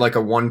then he had like a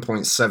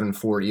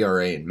 1.74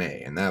 ERA in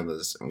May. And that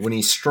was when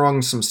he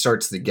strung some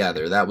starts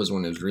together. That was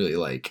when it was really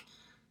like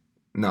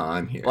No,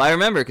 I'm Well, here. I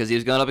remember because he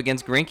was going up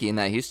against Grinke in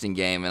that Houston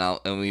game,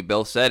 and we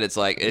both said it's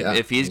like Yeah,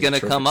 if he's he's a gonna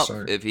come terrific up,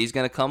 start.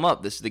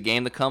 this is the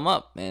game to come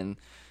up. And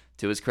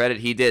to his credit,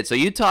 he did. So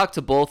you talked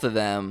to both of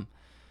them,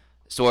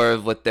 sort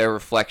of with their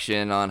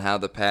reflection on how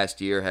the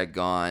past year had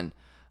gone.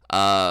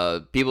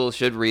 People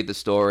should read the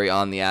story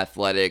on The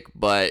Athletic,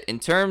 but in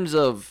terms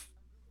of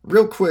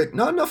Real quick,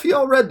 not enough of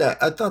y'all read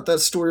that. I thought that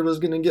story was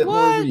gonna get more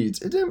what?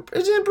 reads. It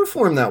didn't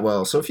perform that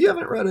well. So if you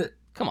haven't read it,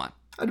 Come on.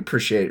 I'd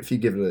appreciate it if you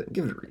give it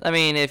a read. I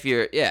mean, if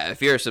you're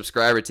a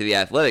subscriber to The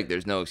Athletic,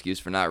 there's no excuse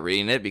for not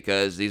reading it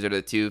because these are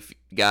the two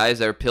guys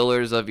that are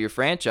pillars of your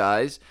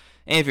franchise.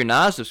 And if you're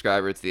not a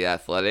subscriber to The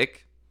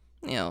Athletic,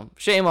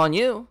 shame on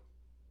you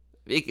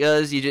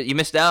because you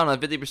missed out on a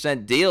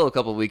 50% deal a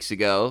couple weeks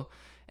ago,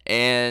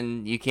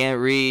 and you can't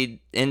read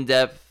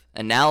in-depth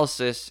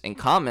analysis and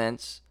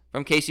comments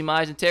from Casey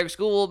Mize and Tarek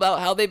School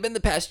about how they've been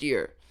the past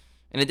year,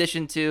 in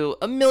addition to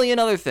a million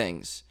other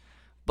things.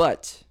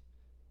 But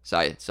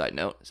side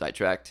note,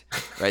 sidetracked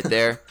right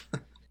there.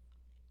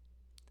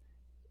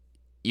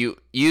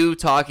 You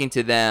talking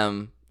to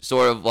them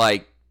sort of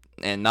like,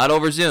 and not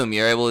over Zoom.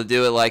 You're able to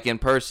do it like in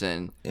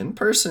person. In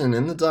person,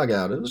 in the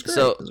dugout. It was great.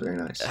 So It was very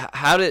nice.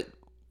 how did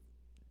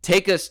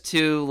take us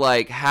to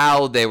like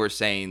how they were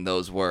saying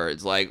those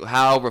words? Like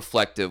how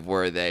reflective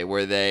were they?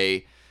 Were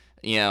they,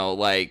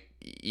 like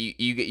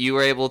you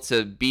were able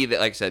to be there,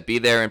 like I said, be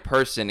there in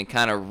person and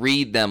kind of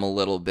read them a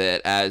little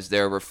bit as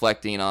they're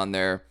reflecting on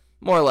their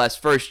more or less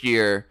first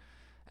year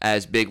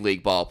as big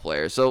league ball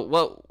players. So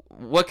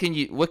what could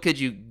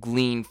you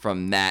glean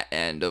from that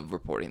end of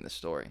reporting the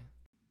story?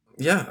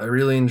 Yeah, I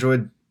really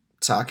enjoyed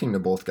talking to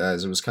both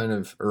guys. It was kind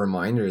of a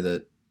reminder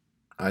that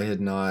I had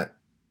not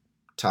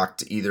talked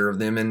to either of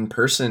them in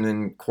person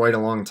in quite a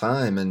long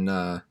time, and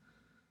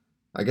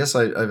I guess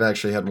I've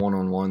actually had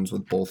one-on-ones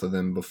with both of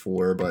them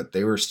before, but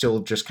they were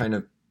still just kind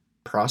of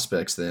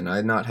prospects then. I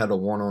had not had a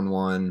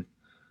one-on-one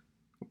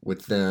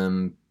with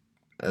them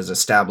as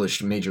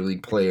established major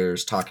league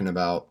players talking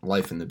about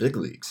life in the big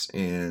leagues.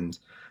 And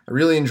I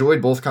really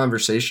enjoyed both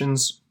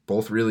conversations,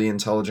 both really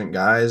intelligent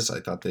guys.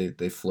 I thought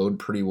they flowed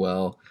pretty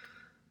well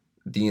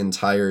the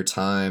entire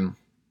time.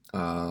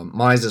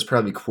 Mize is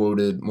probably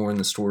quoted more in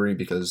the story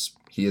because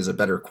he is a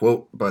better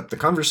quote, but the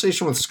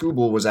conversation with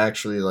Scooble was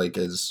actually like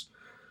as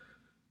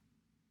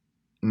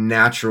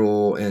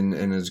natural and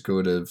as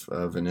good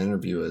of an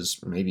interview as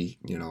maybe,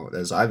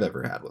 as I've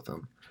ever had with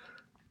him.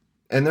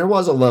 And there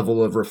was a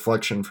level of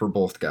reflection for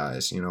both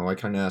guys. I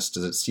kind of asked,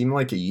 does it seem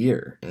like a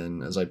year?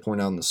 And as I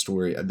point out in the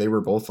story, they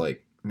were both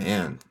like,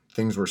 man,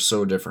 things were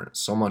so different.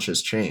 So much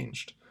has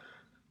changed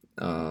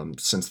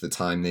since the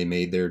time they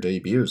made their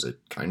debuts.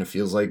 It kind of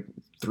feels like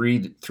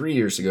three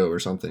years ago or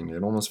something.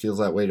 It almost feels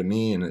that way to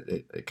me, and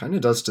it kind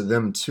of does to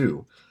them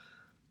too.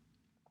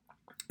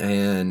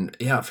 And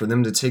yeah, for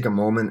them to take a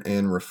moment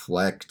and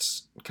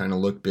reflect, kind of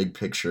look big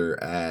picture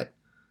at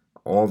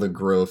all the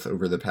growth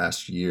over the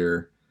past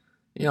year,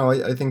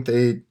 I think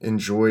they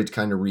enjoyed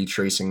kind of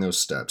retracing those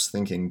steps,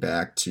 thinking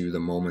back to the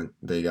moment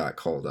they got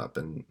called up,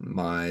 and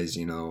Mize,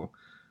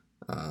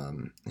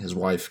 his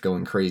wife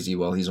going crazy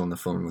while he's on the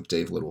phone with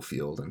Dave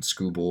Littlefield, and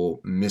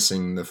Scooble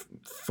missing the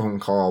phone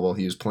call while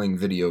he was playing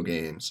video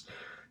games.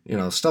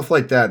 Stuff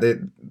like that.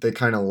 They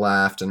kind of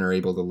laughed and are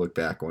able to look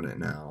back on it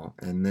now.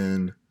 And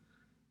then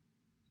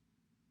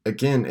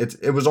again,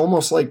 it was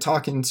almost like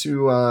talking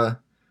to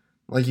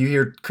like you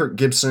hear Kirk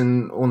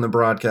Gibson on the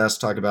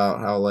broadcast talk about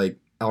how like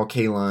Al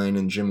Kaline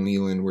and Jim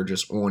Leland were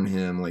just on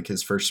him like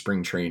his first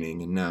spring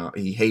training, and now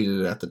he hated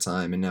it at the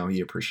time and now he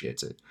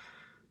appreciates it.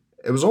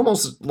 It was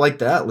almost like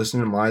that,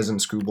 listening to Mize and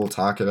Scooble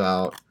talk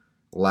about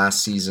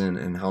last season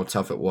and how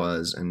tough it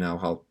was, and now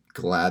how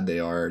glad they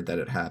are that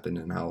it happened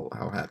and how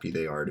happy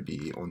they are to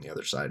be on the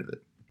other side of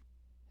it.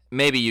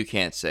 Maybe you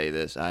can't say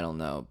this, I don't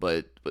know,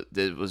 but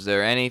was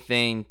there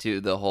anything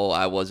to the whole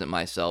 "I wasn't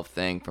myself"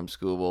 thing from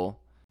Scooble?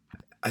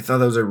 I thought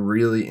that was a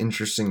really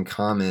interesting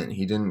comment.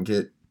 He didn't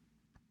get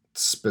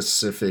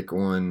specific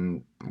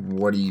on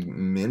what he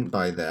meant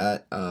by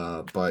that,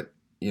 but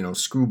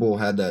Scooble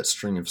had that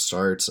string of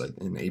starts like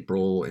in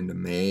April into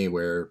May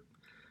where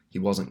he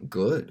wasn't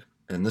good,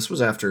 and this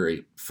was after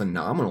a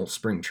phenomenal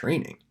spring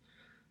training.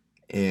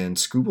 And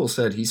Scooble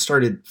said he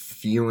started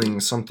feeling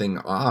something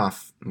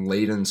off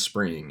late in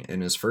spring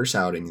in his first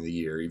outing of the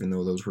year, even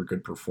though those were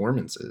good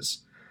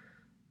performances.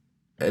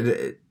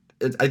 And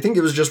I think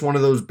it was just one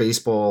of those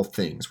baseball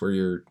things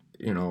where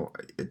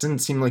it didn't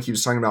seem like he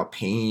was talking about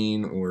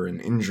pain or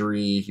an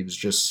injury. He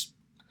just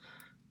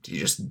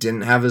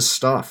didn't have his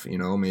stuff,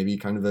 maybe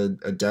kind of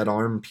a dead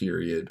arm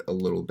period a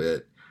little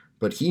bit.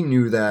 But he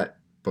knew that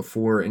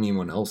before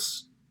anyone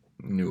else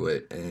knew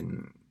it.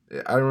 And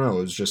I don't know,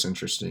 it was just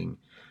interesting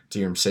to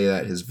hear him say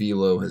that. His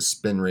velo, his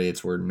spin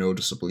rates were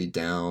noticeably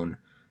down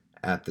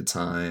at the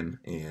time,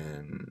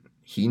 and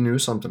he knew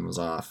something was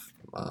off.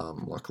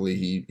 Luckily,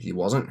 he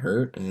wasn't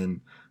hurt, and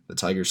the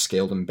Tigers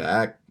scaled him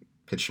back,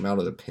 pitched him out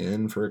of the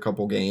pen for a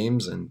couple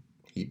games, and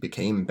he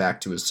became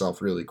back to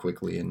himself really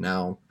quickly. And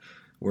now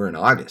we're in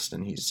August,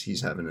 and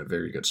he's having a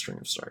very good string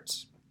of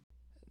starts.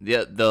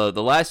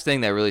 the last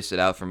thing that really stood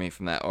out for me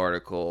from that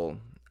article,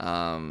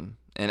 and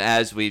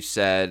as we've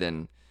said,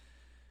 and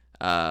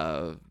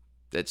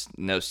it's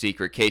no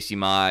secret, Casey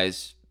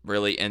Mize,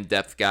 really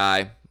in-depth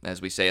guy,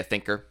 as we say, a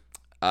thinker.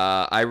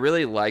 I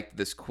really liked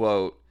this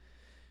quote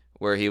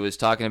where he was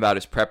talking about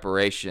his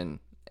preparation,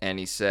 and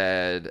he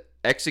said,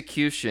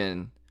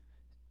 "Execution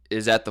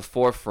is at the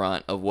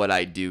forefront of what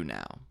I do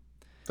now."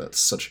 That's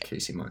such a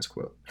Casey Mize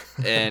quote.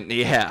 And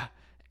yeah,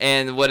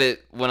 and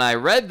when I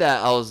read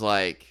that, I was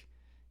like,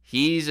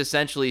 he's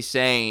essentially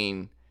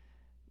saying,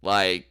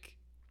 like,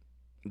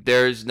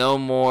 there's no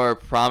more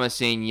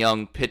promising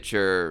young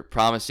pitcher,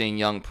 promising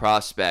young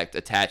prospect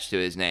attached to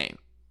his name.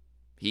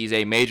 He's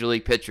a major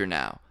league pitcher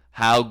now.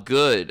 How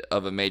good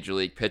of a major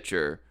league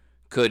pitcher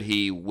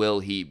will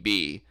he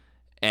be?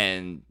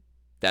 And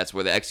that's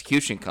where the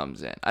execution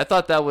comes in. I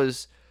thought that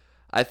was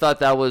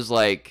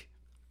like,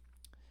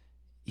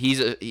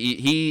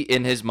 he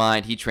in his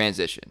mind, he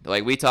transitioned.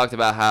 Like, we talked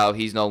about how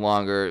he's no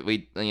longer,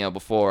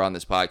 before on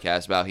this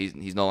podcast, about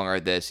he's no longer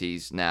this,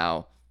 he's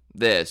now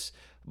this.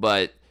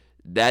 But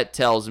that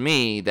tells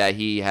me that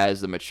he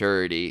has the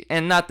maturity,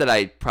 and not that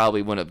I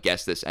probably wouldn't have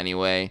guessed this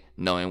anyway,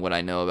 knowing what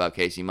I know about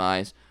Casey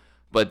Mize,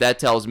 but that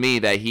tells me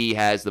that he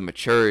has the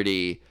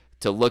maturity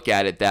to look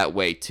at it that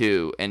way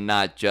too, and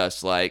not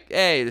just like,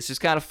 hey, this is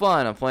kind of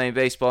fun, I'm playing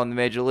baseball in the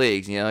major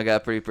leagues, I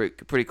got a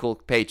pretty cool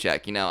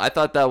paycheck. I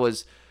thought that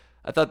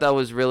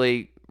was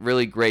really,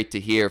 really great to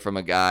hear from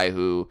a guy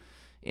who,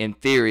 in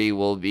theory,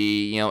 will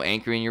be,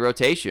 anchoring your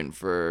rotation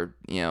for,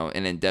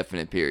 an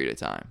indefinite period of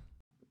time.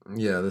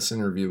 Yeah, this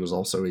interview was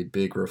also a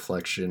big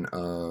reflection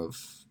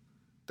of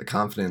the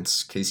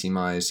confidence Casey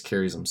Mize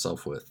carries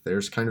himself with.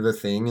 There's kind of a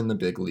thing in the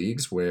big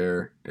leagues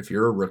where if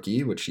you're a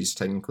rookie, which he's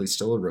technically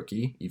still a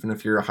rookie, even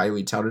if you're a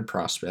highly touted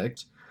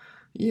prospect,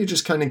 you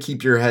just kind of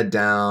keep your head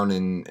down,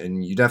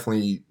 and you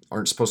definitely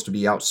aren't supposed to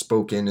be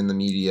outspoken in the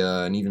media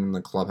and even in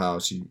the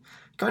clubhouse. You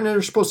kind of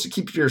are supposed to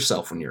keep it to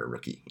yourself when you're a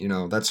rookie.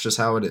 That's just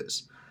how it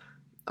is.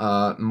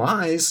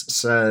 Mize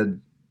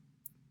said,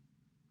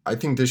 I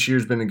think this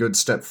year's been a good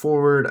step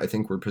forward. I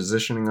think we're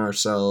positioning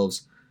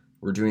ourselves.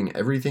 We're doing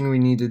everything we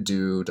need to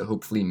do to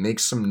hopefully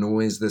make some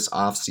noise this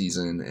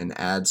offseason and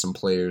add some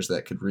players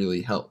that could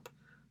really help.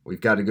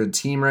 We've got a good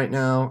team right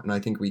now, and I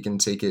think we can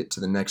take it to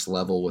the next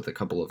level with a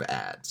couple of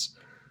adds.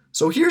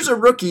 So here's a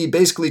rookie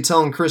basically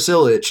telling Chris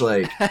Ilitch,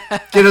 like,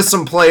 get us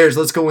some players,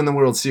 let's go win the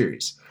World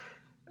Series.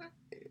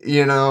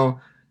 That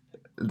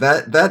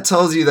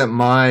tells you that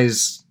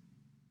Mize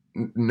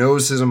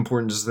knows his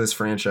importance to this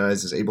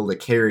franchise, is able to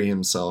carry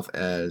himself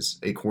as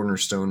a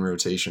cornerstone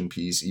rotation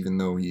piece, even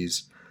though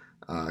he's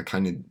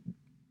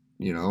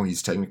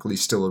he's technically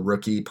still a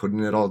rookie,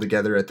 putting it all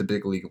together at the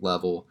big league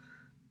level.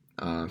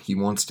 He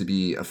wants to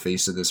be a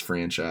face of this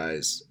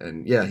franchise.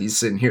 And yeah, he's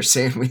sitting here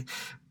saying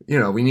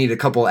we need a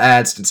couple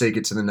ads to take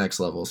it to the next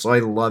level. So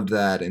I loved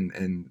that,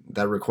 and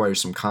that requires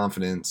some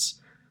confidence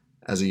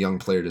as a young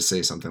player to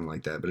say something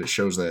like that. But it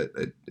shows that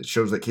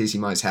Casey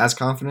Mize has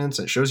confidence,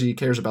 and it shows he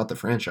cares about the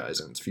franchise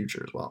and its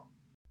future as well.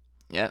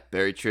 Yeah,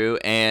 very true.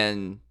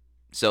 And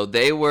so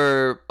they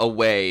were a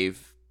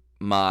wave,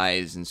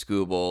 Mize and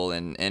Skubal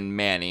and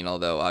Manning,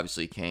 although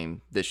obviously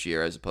came this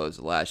year as opposed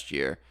to last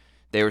year.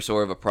 They were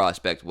sort of a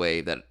prospect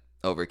wave that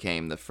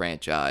overcame the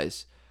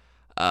franchise.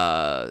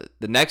 The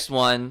next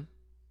one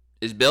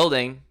is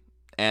building,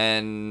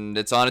 and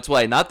it's on its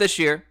way. Not this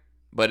year,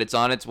 but it's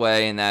on its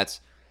way, and that's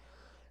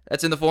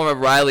in the form of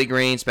Riley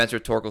Green, Spencer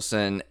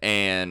Torkelson,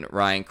 and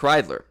Ryan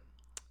Kreidler,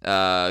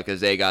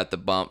 because they got the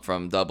bump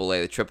from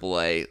AA to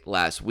AAA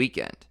last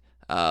weekend.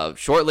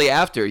 Shortly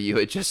after you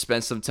had just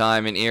spent some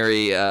time in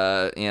Erie,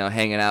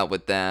 hanging out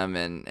with them,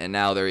 and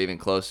now they're even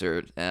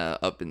closer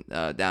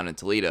down in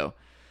Toledo.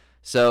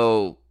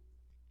 So,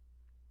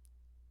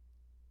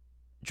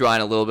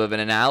 drawing a little bit of an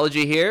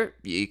analogy here,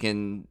 you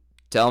can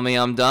tell me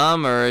I'm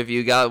dumb, or if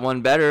you got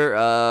one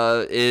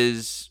better,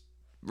 is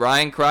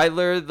Ryan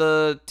Kreidler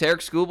the Tarik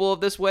Skubal of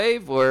this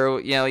wave, where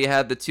you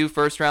had the 2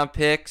 first-round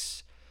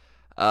picks,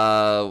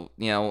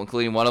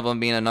 including one of them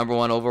being a number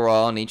 1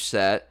 overall in each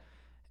set,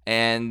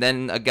 and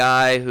then a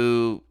guy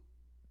who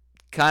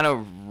kind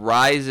of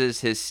rises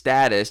his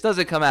status,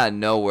 doesn't come out of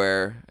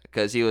nowhere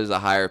because he was a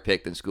higher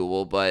pick than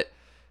Skubal, but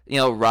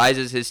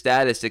rises his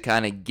status to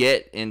kind of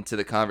get into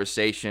the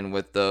conversation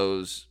with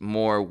those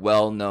more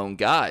well-known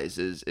guys.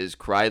 Is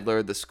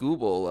Kreidler the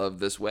Skubal of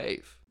this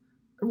wave?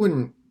 I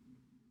wouldn't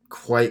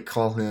quite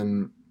call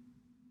him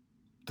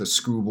the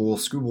Skubal.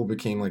 Skubal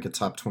became like a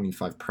top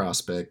 25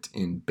 prospect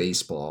in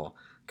baseball,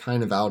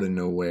 kind of out of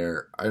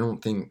nowhere. I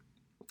don't think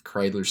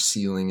Kreidler's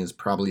ceiling is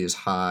probably as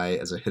high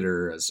as a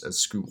hitter as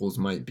Skubal's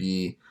might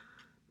be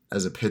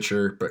as a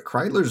pitcher, but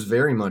Kreidler's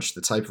very much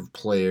the type of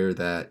player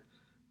that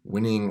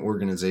winning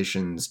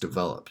organizations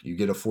develop. You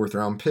get a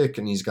 4th-round pick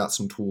and he's got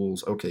some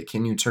tools. Okay,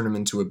 can you turn him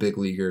into a big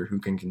leaguer who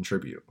can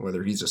contribute?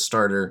 Whether he's a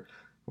starter,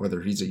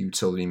 whether he's a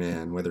utility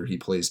man, whether he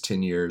plays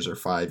 10 years or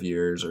 5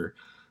 years or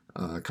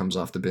comes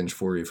off the bench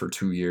for you for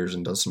 2 years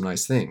and does some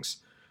nice things.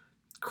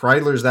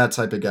 Kreidler's that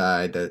type of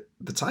guy that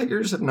the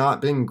Tigers have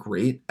not been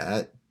great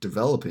at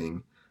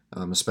developing.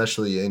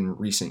 especially in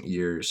recent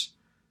years.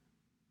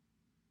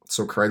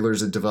 So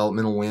Kreidler's a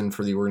developmental win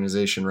for the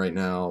organization right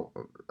now,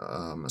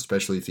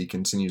 especially if he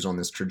continues on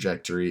this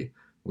trajectory.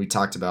 We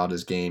talked about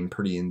his game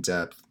pretty in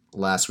depth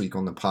last week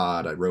on the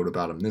pod. I wrote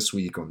about him this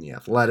week on The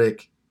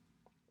Athletic.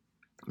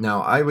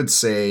 Now, I would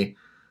say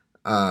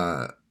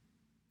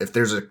if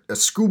there's a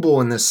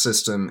Scooble in this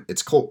system,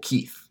 it's Colt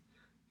Keith.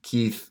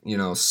 Keith,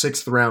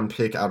 sixth round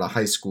pick out of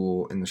high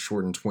school in the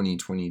shortened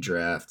 2020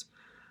 draft.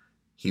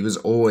 He was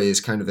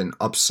always kind of an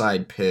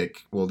upside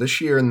pick. Well,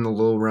 this year in the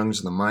low rungs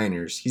of the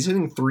minors, he's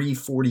hitting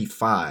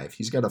 345.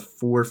 He's got a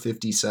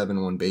 457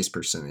 on base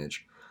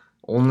percentage.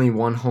 Only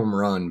one home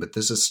run, but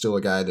this is still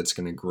a guy that's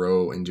going to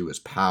grow into his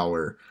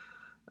power.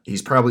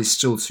 He's probably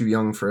still too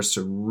young for us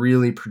to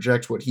really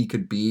project what he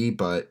could be,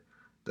 but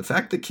the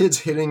fact that kid's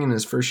hitting in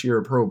his first year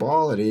of pro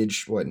ball at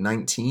age,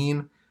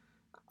 19,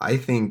 I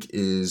think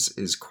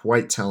is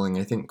quite telling.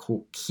 I think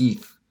Colt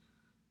Keith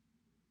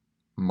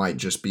might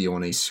just be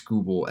on a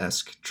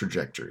Scooble-esque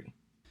trajectory.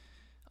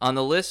 On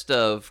the list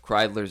of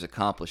Kreidler's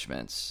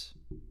accomplishments,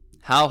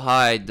 how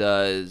high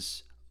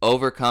does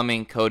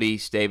overcoming Cody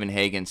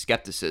Stavenhagen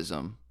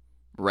skepticism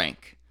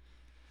rank?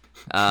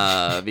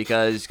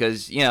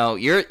 Because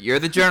you're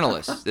the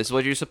journalist. This is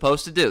what you're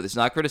supposed to do. This is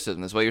not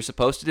criticism. This is what you're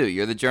supposed to do.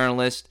 You're the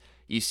journalist.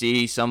 You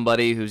see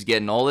somebody who's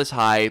getting all this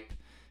hype,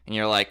 and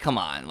you're like, come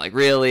on, like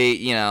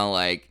really,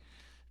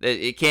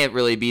 it can't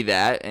really be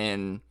that.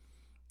 And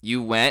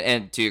you went,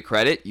 and to your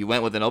credit, you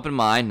went with an open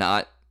mind,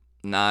 not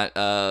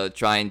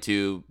trying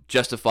to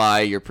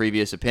justify your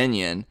previous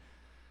opinion,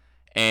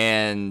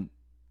 and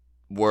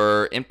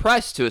were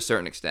impressed to a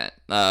certain extent.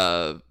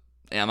 And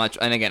I'm not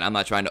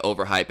trying to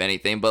overhype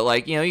anything,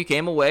 but you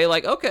came away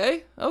like,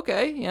 okay,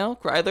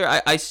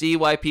 Kreidler, I see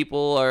why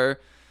people are,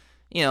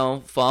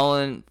 fall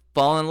in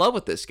love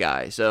with this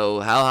guy.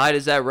 So how high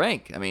does that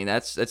rank? I mean,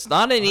 that's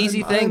not an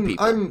easy thing,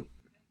 people.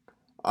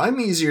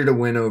 I'm easier to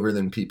win over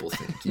than people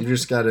think. You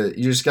just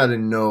gotta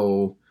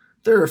know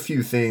there are a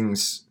few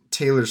things.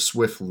 Taylor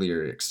Swift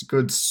lyrics,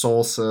 good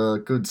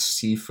salsa, good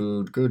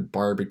seafood, good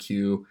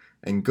barbecue,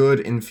 and good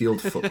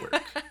infield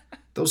footwork.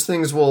 Those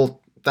things will.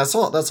 That's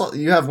all.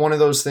 You have one of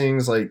those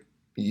things, like,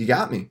 you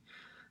got me.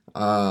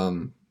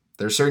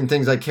 There's certain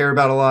things I care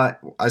about a lot.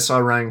 I saw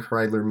Ryan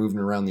Kreidler moving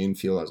around the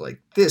infield. I was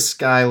like, this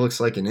guy looks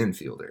like an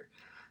infielder.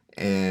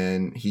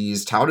 And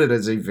he's touted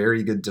as a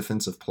very good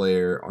defensive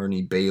player.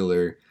 Arnie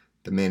Baylor,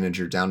 the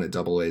manager down at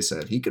AA,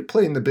 said he could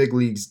play in the big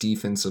leagues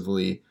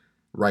defensively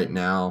right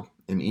now.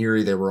 In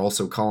Erie, they were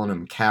also calling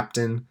him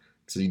captain,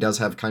 because he does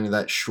have kind of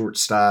that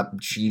shortstop,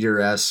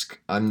 Jeter-esque,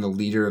 I'm the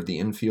leader of the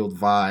infield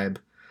vibe.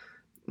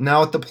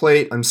 Now at the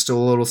plate, I'm still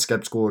a little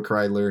skeptical of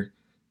Kreidler.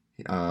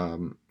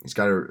 He's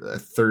got a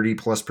 30+%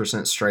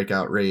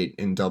 strikeout rate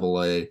in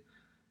AA.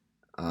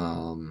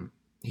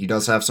 He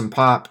does have some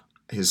pop.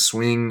 His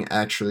swing,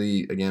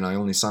 actually, again, I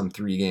only saw him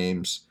 3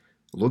 games,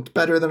 looked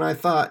better than I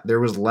thought. There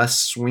was less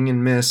swing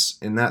and miss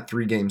in that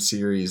 3-game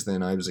series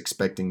than I was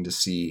expecting to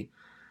see.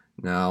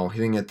 Now,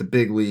 hitting at the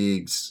big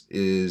leagues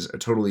is a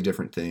totally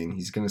different thing.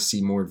 He's going to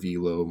see more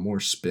velo, more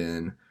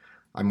spin.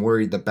 I'm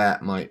worried the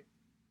bat might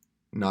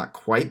not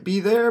quite be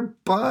there,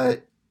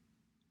 but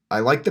I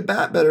like the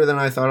bat better than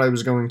I thought I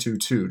was going to,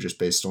 too, just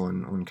based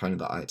on kind of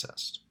the eye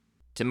test.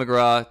 Tim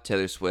McGraw,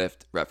 Taylor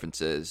Swift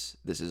references.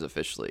 This is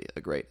officially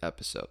a great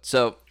episode.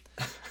 So,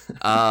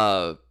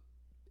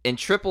 in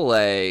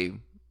AAA,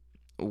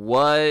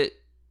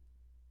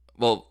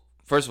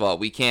 first of all,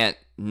 we can't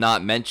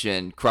not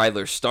mention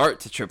Kreidler's start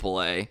to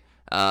AAA.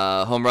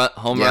 Home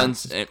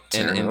runs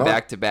in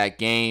back-to-back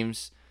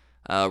games.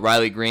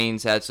 Riley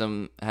Green's he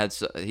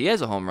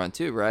has a home run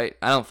too, right?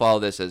 I don't follow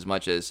this as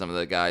much as some of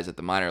the guys at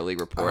the minor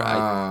league report.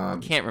 I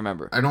can't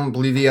remember. I don't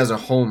believe he has a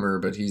homer,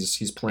 but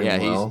he's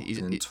playing well.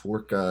 And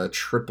Twerk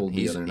tripled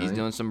the other night. He's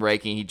doing some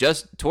raking.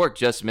 Twerk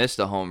just missed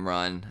a home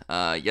run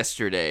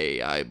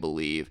yesterday, I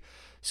believe.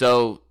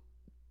 So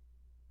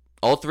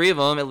all 3 of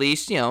them, at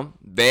least,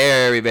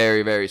 very,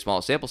 very, very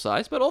small sample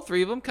size, but all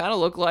 3 of them kind of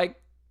look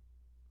like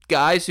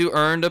guys who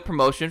earned a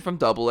promotion from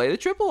AA to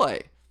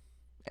AAA.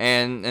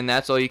 And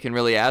that's all you can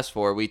really ask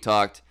for. We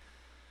talked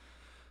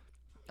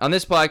on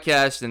this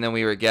podcast, and then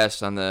we were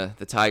guests on the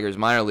Tigers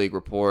minor league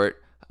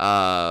report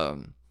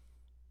about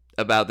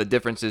the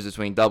differences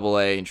between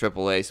AA and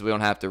AAA, so we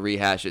don't have to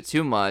rehash it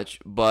too much.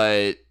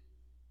 But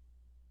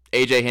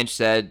AJ Hinch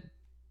said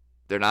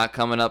they're not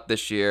coming up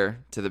this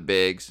year to the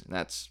bigs. And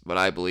that's what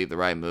I believe the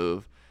right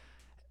move.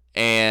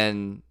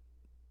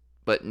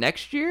 But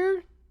next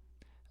year,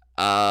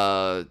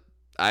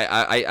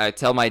 I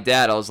tell my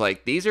dad, I was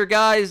like, these are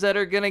guys that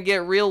are going to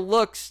get real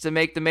looks to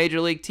make the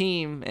major league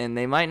team, and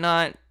they might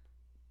not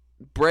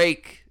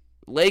break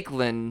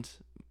Lakeland,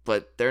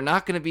 but they're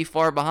not going to be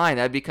far behind.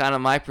 That'd be kind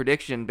of my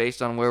prediction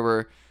based on where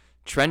we're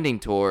trending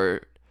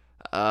toward.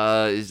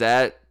 Is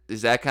that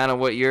kind of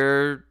what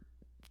you're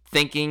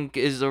thinking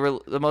is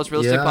the most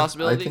realistic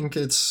possibility?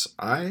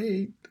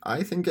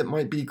 I think it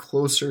might be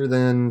closer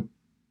than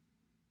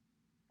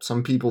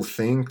some people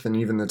think than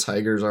even the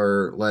Tigers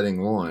are letting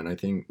on. I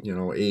think,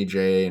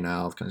 AJ and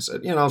Al have kind of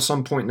said,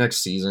 some point next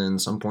season,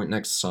 some point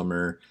next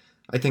summer.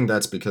 I think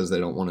that's because they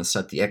don't want to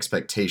set the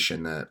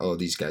expectation that, oh,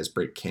 these guys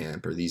break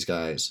camp or these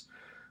guys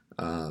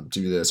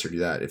do this or do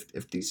that.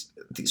 If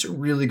these are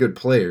really good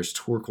players,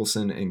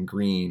 Torkelson and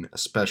Green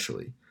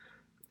especially,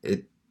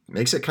 it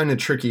makes it kind of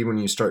tricky when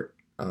you start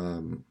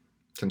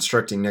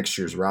constructing next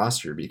year's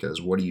roster,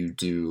 because what do you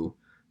do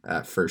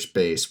at first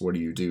base? What do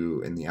you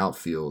do in the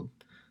outfield?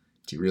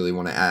 Do you really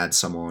want to add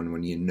someone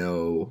when you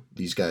know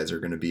these guys are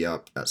going to be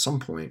up at some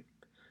point?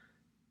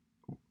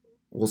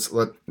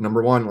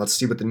 Number one, let's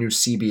see what the new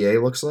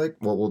CBA looks like.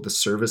 What will the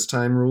service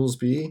time rules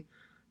be?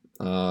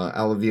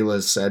 Alavila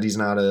has said he's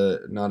not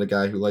a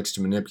guy who likes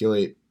to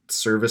manipulate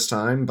service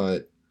time,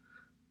 but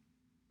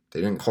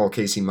they didn't call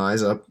Casey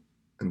Mize up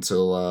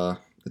until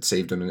it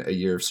saved him a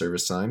year of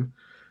service time.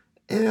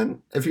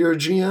 And if you're a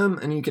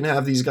GM and you can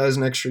have these guys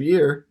an extra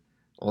year,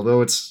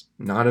 although it's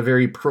not a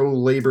very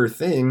pro-labor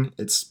thing,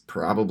 it's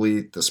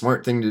probably the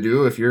smart thing to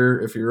do if you're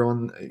the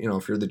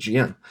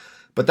GM.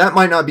 But that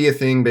might not be a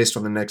thing based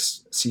on the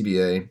next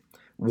CBA.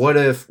 What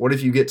if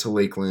you get to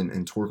Lakeland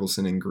and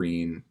Torkelson and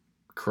Green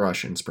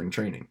crush in spring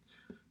training?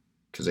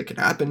 Because it could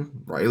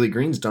happen. Riley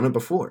Green's done it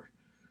before.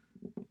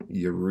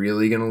 You're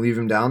really going to leave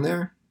him down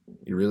there?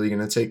 You're really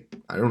going to take,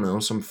 I don't know,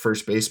 some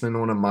first baseman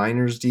on a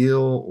minors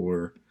deal,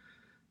 or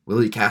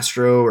Willie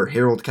Castro or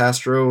Harold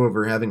Castro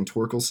over having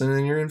Torkelson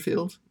in your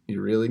infield?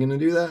 You're really going to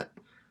do that?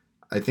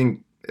 I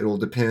think it'll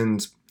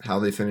depend how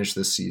they finish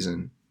this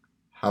season,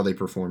 how they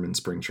perform in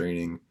spring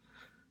training.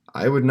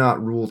 I would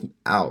not rule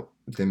out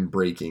them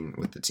breaking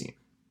with the team.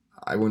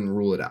 I wouldn't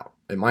rule it out.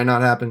 It might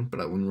not happen, but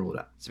I wouldn't rule it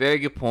out. It's a very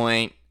good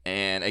point.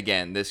 And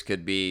again, this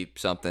could be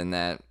something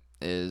that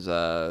is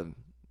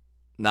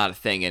not a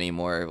thing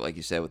anymore, like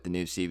you said, with the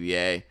new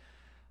CBA.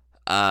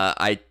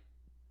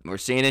 We're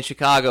seeing in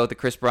Chicago with the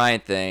Chris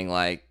Bryant thing,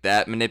 like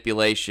that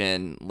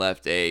manipulation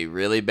left a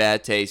really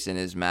bad taste in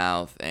his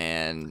mouth,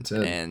 and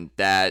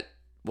that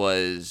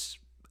was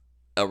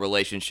a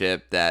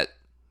relationship that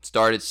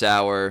started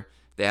sour.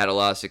 They had a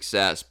lot of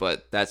success,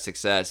 but that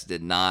success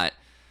did not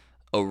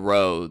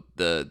erode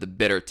the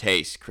bitter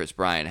taste Chris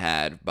Bryant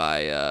had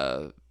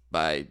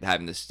by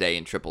having to stay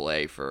in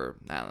AAA for,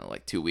 I don't know,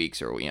 like 2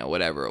 weeks or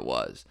whatever it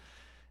was.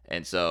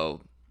 And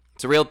so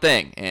it's a real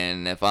thing.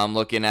 And if I'm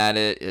looking at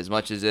it, as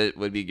much as it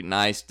would be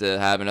nice to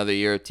have another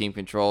year of team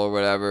control or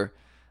whatever,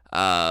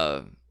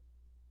 I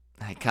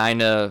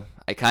kind of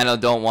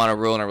don't want to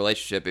ruin a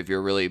relationship if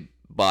you're really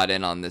bought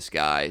in on this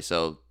guy.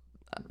 So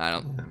I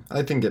don't. Yeah,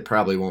 I think it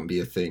probably won't be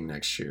a thing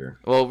next year.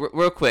 Well,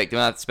 real quick,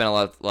 don't have to spend a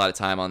lot of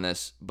time on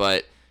this,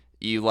 but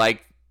you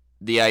like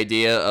the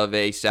idea of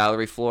a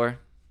salary floor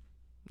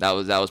that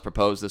was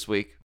proposed this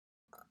week?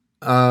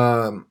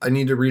 I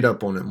need to read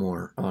up on it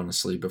more,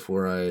 honestly,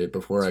 before I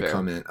Fair.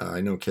 comment. I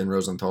know Ken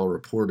Rosenthal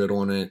reported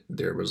on it.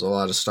 There was a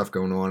lot of stuff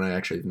going on. I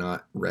actually have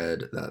not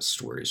read that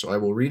story, so I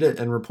will read it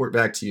and report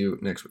back to you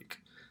next week.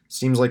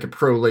 Seems like a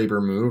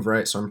pro-labor move,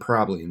 right? So I'm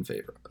probably in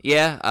favor of it.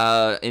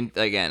 Yeah.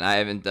 Again, I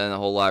haven't done a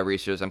whole lot of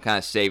research. I'm kind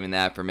of saving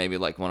that for maybe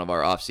like one of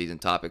our off-season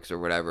topics or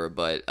whatever.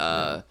 But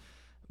I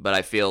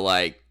feel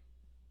like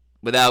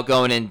without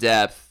going in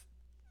depth,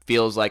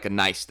 feels like a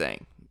nice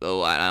thing.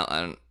 Though I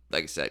don't,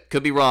 like I said,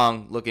 could be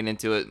wrong. Looking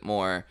into it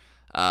more,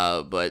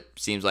 but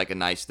seems like a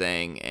nice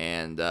thing.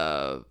 And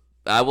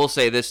I will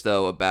say this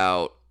though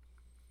about,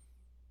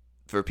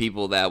 for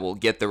people that will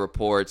get the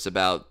reports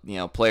about,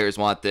 players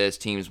want this,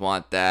 teams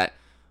want that,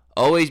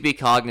 always be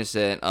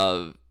cognizant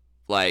of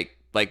like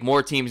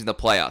more teams in the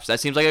playoffs. That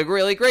seems like a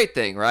really great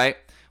thing, right?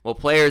 Well,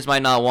 players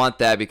might not want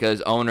that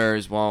because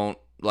owners won't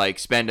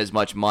spend as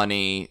much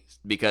money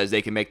because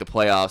they can make the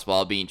playoffs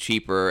while being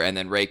cheaper and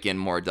then rake in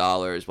more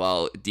dollars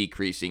while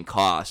decreasing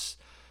costs.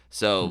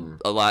 So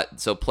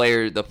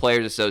the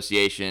Players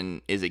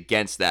Association is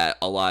against that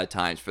a lot of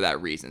times for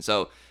that reason.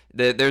 So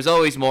there's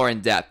always more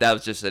in depth. That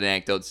was just an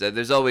anecdote. Said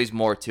there's always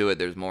more to it.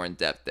 There's more in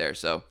depth there.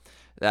 So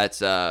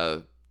that's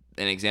an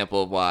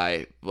example of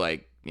why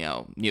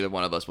neither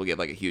one of us will give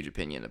a huge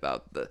opinion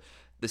about the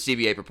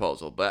CBA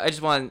proposal. But I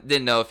just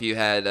didn't know if you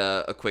had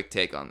a quick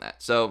take on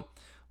that. So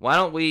why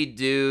don't we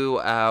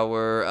do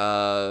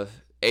our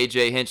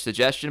AJ Hinch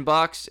suggestion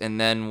box, and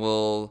then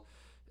we'll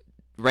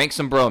rank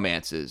some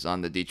bromances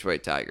on the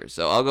Detroit Tigers.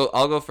 So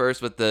I'll go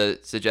first with the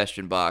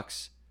suggestion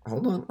box.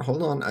 Hold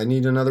on. I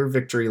need another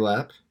victory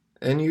lap,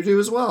 and you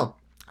do as well.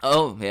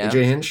 Oh yeah.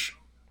 AJ Hinch,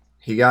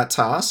 he got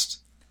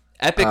tossed.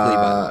 Epically,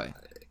 by the way.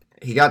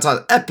 He got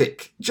tossed.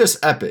 Epic, just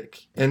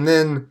epic. And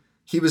then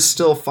he was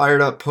still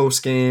fired up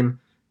post game.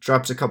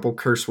 Dropped a couple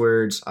curse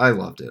words. I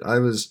loved it.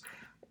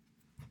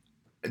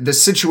 The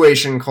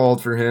situation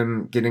called for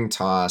him getting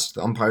tossed.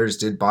 The umpires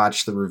did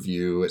botch the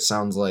review. It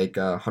sounds like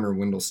Hunter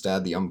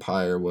Windelstad, the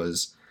umpire,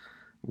 was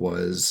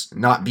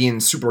not being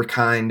super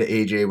kind to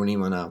AJ when he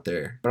went out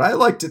there. But I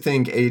like to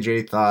think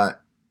AJ thought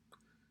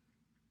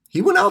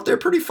he went out there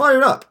pretty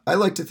fired up. I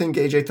like to think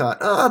AJ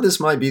thought, this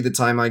might be the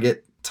time I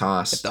get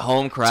tossed. If the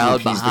home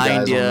crowd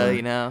behind you,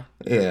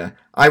 Yeah.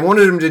 I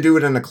wanted him to do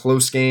it in a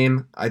close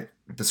game.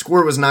 The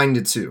score was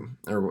 9-2,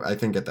 or I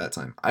think at that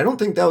time. I don't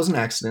think that was an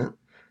accident,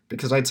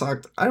 because I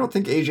don't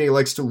think AJ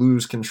likes to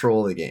lose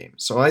control of the game.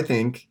 So I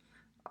think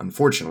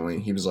unfortunately,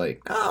 he was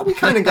like, we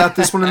kind of got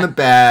this one in the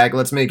bag.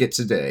 Let's make it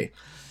today.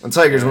 The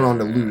Tigers went on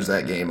to lose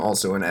that game,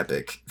 also in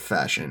epic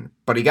fashion.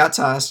 But he got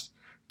tossed.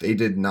 They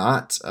did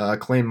not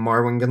claim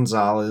Marwin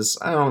Gonzalez.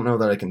 I don't know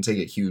that I can take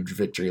a huge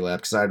victory lap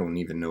because I don't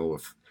even know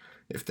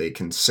if they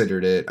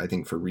considered it. I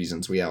think for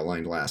reasons we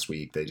outlined last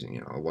week,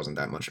 it wasn't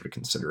that much of a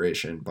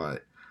consideration.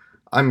 But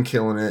I'm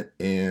killing it,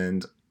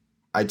 and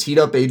I teed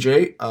up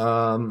AJ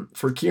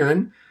for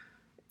Kieran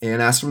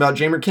and asked him about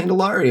Jeimer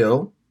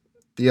Candelario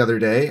the other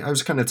day. I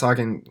was kind of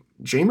talking.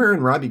 Jeimer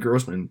and Robbie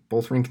Grossman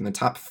both rank in the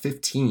top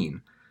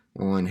 15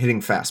 on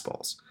hitting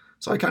fastballs.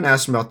 So I kind of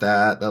asked him about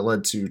that. That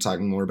led to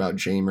talking more about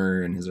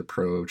Jeimer and his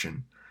approach.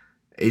 And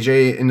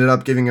AJ ended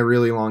up giving a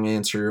really long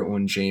answer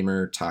on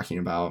Jeimer, talking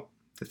about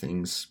the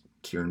things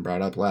Kieran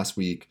brought up last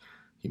week.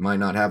 He might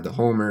not have the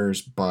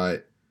homers,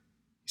 but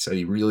he said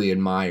he really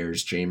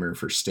admires Jeimer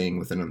for staying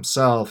within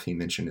himself. He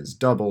mentioned his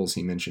doubles.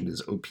 He mentioned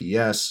his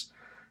OPS.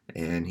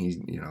 And he,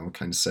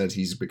 kind of said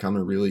he's become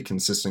a really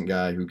consistent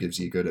guy who gives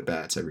you good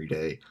at-bats every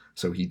day.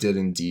 So he did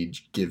indeed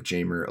give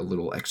Jeimer a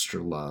little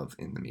extra love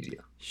in the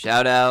media.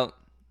 Shout out.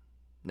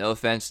 No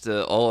offense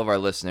to all of our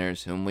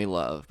listeners whom we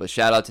love, but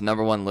shout out to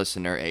number one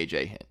listener,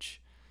 AJ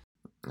Hinch.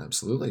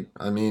 Absolutely.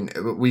 I mean,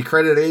 we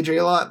credit AJ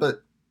a lot,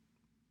 but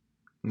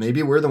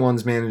maybe we're the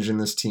ones managing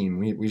this team.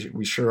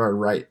 We sure are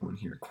right on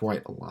here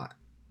quite a lot.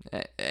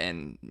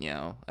 And,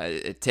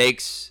 it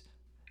takes...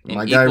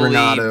 My guy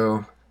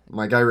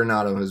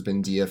Renato has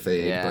been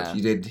DFA'd, but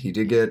he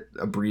did get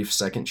a brief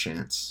second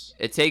chance.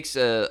 It takes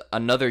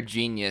another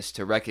genius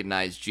to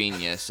recognize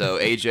genius. So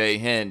AJ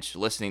Hinch,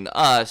 listening to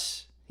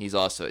us, he's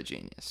also a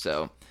genius.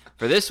 So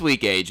for this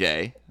week,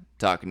 AJ,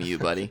 talking to you,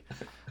 buddy,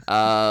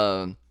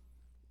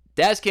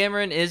 Daz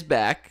Cameron is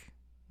back.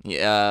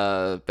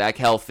 Back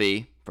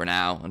healthy for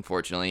now,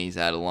 unfortunately. He's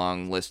had a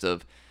long list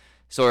of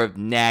sort of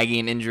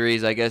nagging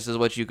injuries, I guess is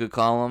what you could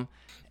call them.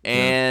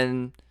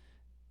 And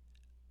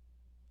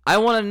I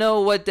want to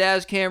know what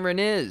Daz Cameron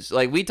is.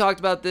 Like, we talked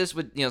about this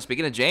with,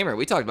 speaking of Jeimer,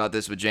 we talked about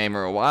this with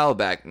Jeimer a while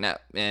back now,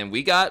 and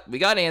we got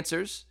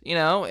answers,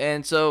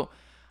 and so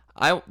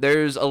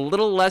there's a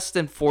little less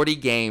than 40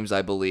 games,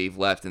 I believe,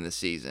 left in the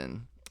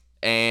season,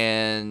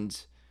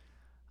 and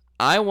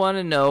I want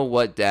to know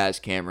what Daz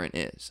Cameron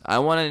is. I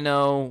want to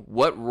know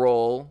what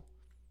role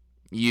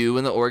you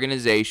and the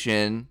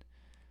organization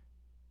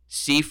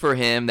see for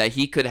him that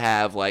he could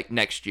have, like,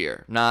 next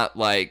year. Not,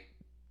 like,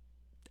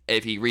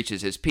 if he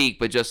reaches his peak,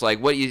 but just, like,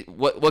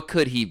 what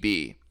could he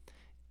be?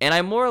 And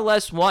I more or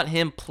less want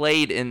him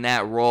played in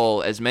that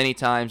role as many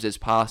times as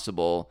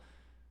possible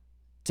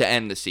to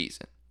end the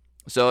season.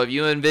 So if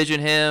you envision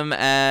him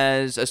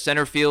as a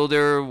center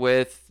fielder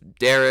with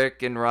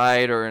Derek and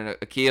right, or an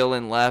Akil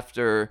in left,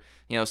 or,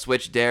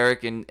 switch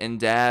Derek and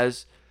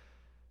Daz,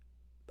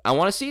 I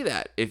want to see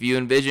that. If you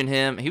envision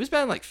him, he was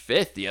batting like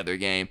fifth the other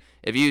game.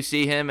 If you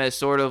see him as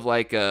sort of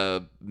like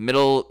a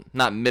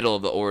not middle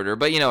of the order,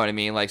 but you know what I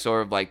mean, like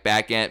sort of like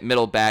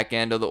middle back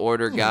end of the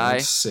order guy.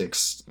 Like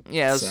 6,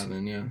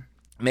 7, yeah.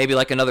 Maybe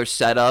like another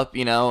setup,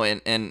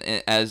 and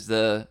as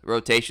the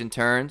rotation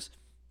turns,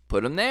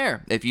 put him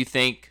there. If you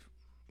think,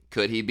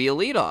 could he be a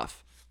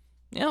leadoff?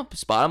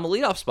 Spot him a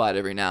leadoff spot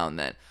every now and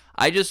then.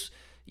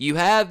 You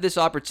have this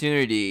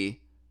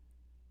opportunity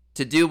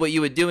to do what you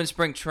would do in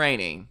spring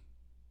training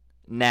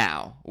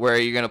now, where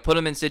you're going to put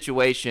him in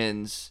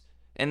situations,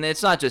 and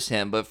it's not just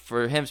him, but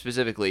for him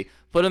specifically,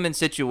 put him in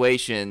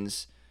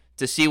situations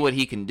to see what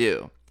he can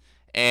do.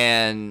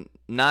 And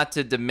not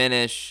to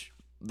diminish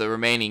the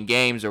remaining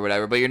games or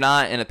whatever, but you're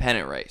not in a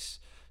pennant race.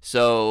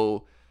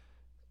 So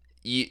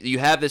you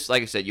have this,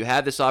 like I said, you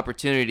have this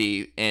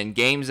opportunity in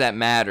games that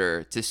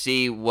matter to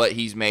see what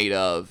he's made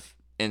of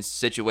in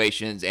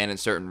situations and in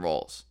certain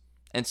roles.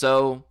 And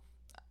so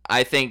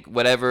I think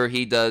whatever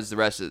he does the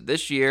rest of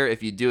this year,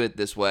 if you do it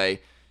this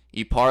way,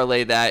 you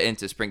parlay that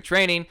into spring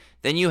training,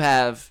 then you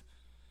have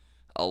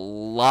a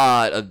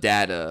lot of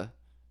data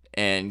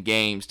and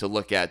games to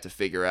look at to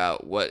figure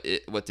out what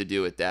to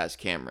do with Daz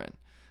Cameron.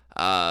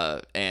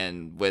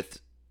 And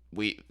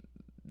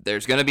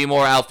there's going to be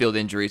more outfield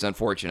injuries,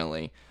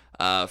 unfortunately,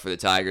 for the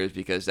Tigers,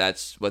 because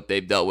that's what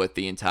they've dealt with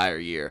the entire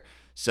year.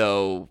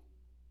 So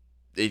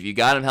if you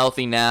got him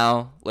healthy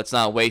now, let's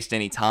not waste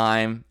any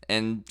time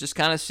and just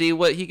kind of see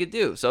what he could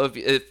do. So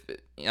if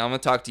I'm going to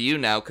talk to you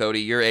now, Cody,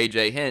 you're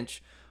AJ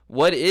Hinch.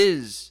 What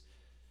is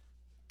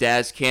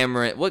Daz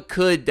Cameron? What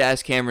could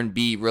Daz Cameron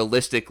be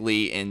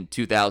realistically in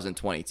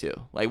 2022?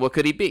 Like, what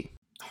could he be?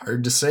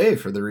 Hard to say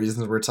for the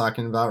reasons we're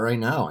talking about right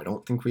now. I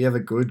don't think we have a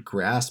good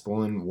grasp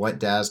on what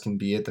Daz can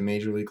be at the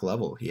major league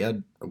level. He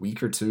had a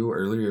week or two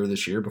earlier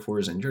this year before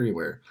his injury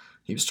where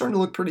he was starting to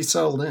look pretty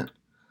settled in.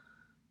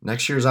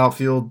 Next year's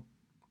outfield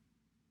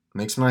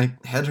makes my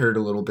head hurt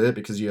a little bit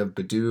because you have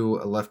Baddoo,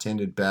 a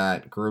left-handed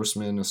bat,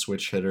 Grossman, a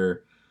switch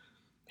hitter,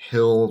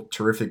 Hill,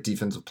 terrific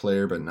defensive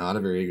player, but not a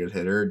very good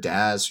hitter,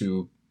 Daz,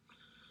 who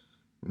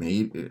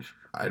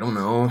I don't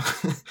know.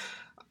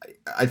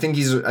 I think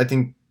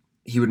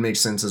he would make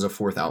sense as a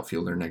fourth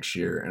outfielder next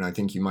year, and I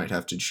think you might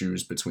have to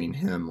choose between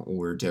him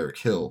or Derek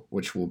Hill,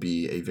 which will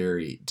be a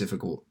very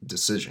difficult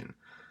decision.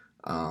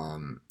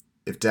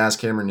 If Daz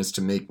Cameron is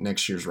to make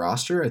next year's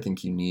roster, I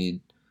think you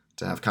need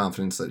to have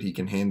confidence that he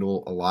can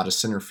handle a lot of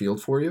center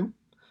field for you.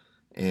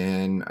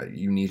 And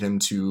you need him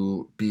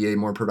to be a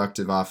more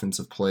productive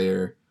offensive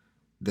player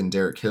than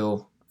Derek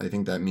Hill. I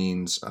think that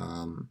means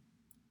a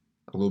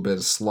little bit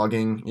of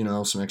slugging,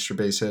 some extra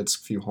base hits, a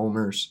few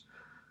homers.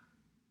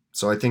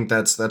 So I think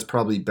that's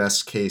probably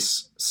best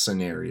case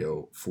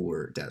scenario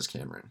for Daz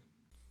Cameron.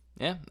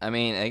 Yeah, I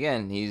mean,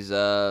 again, he's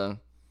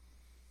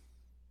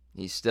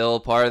still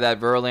part of that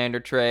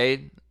Verlander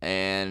trade,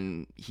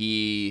 and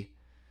he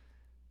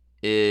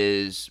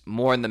is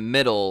more in the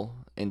middle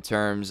in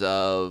terms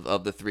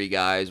of the three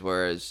guys,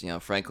 whereas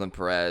Franklin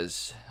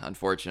Perez,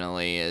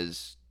 unfortunately,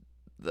 is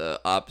the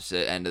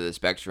opposite end of the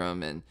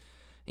spectrum, and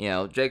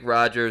Jake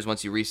Rogers,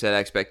 once you reset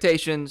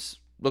expectations,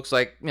 looks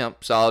like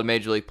solid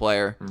major league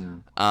player.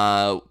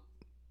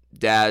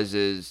 Daz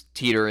is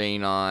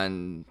teetering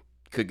on,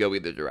 could go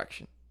either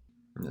direction.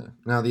 Yeah.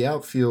 Now the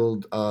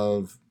outfield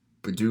of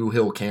Baddoo,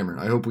 Hill, Cameron.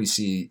 I hope we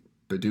see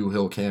Baddoo,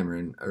 Hill,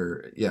 Cameron,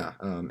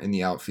 in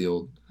the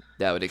outfield.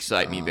 That would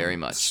excite me very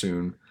much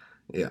soon.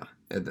 Yeah,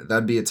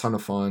 that'd be a ton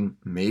of fun.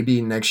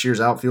 Maybe next year's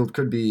outfield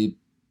could be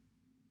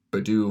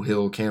Baddoo,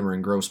 Hill,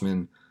 Cameron,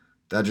 Grossman.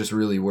 That just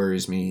really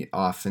worries me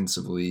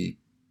offensively.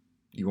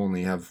 You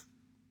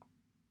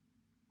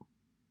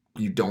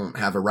don't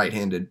have a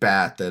right-handed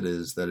bat that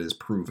is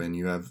proven.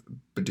 You have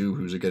Baddoo,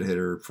 who's a good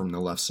hitter from the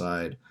left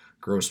side,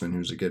 Grossman,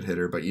 who's a good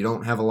hitter, but you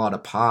don't have a lot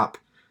of pop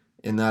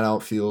in that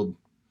outfield.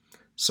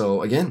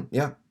 So again,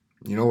 yeah,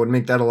 what would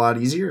make that a lot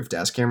easier? If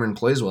Daz Cameron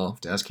plays well,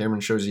 if Daz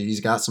Cameron shows you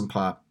he's got some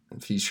pop,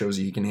 if he shows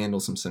you he can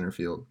handle some center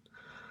field.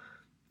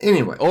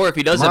 Anyway. Or if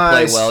he doesn't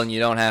play well and you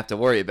don't have to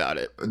worry about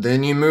it.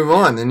 Then you move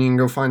on. Then you can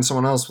go find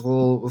someone else with a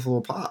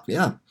little pop.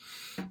 Yeah.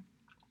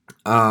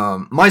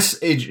 My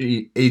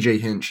AJ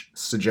Hinch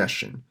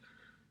suggestion.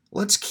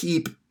 Let's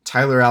keep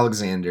Tyler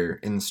Alexander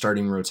in the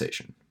starting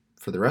rotation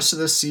for the rest of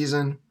this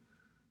season,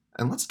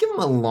 and let's give him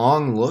a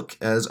long look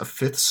as a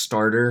fifth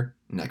starter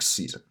next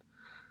season.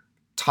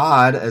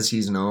 Todd, as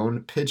he's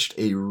known, pitched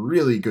a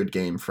really good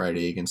game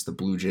Friday against the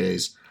Blue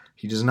Jays.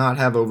 He does not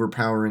have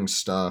overpowering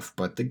stuff,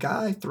 but the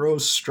guy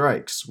throws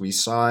strikes. We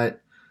saw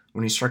it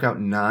when he struck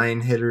out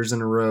 9 hitters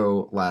in a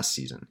row last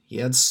season. He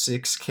had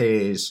 6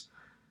 Ks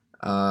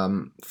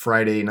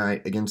Friday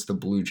night against the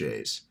Blue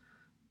Jays.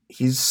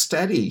 He's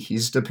steady.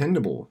 He's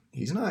dependable.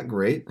 He's not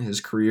great. His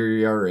career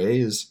ERA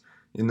is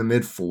in the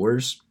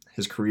mid-4s.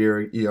 His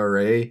career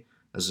ERA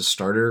as a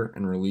starter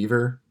and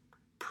reliever,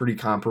 pretty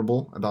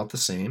comparable, about the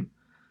same.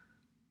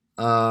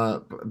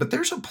 But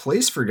there's a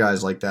place for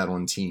guys like that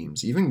on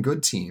teams, even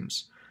good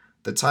teams.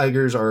 The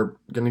Tigers are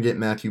going to get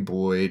Matthew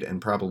Boyd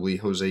and probably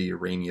Jose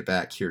Urania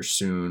back here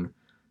soon.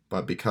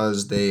 But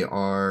because they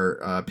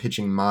are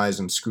pitching Mize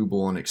and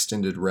Skubal on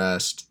extended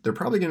rest, they're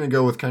probably going to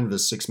go with kind of a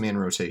 6-man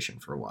rotation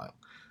for a while.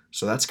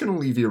 So that's going to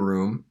leave you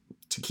room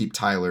to keep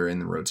Tyler in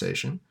the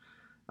rotation.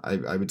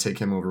 I would take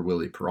him over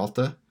Willie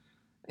Peralta.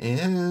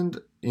 And,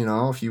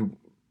 if you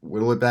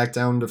whittle it back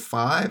down to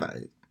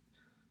 5,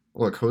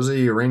 look, Jose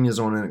Urania's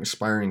on an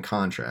expiring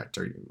contract.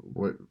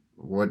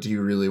 What do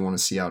you really want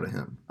to see out of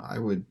him? I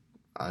would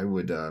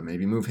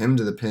maybe move him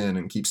to the pen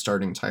and keep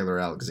starting Tyler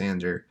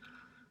Alexander.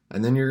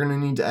 And then you're going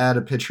to need to add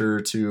a pitcher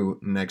or two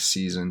next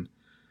season.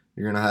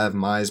 You're going to have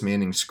Mize,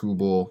 Manning,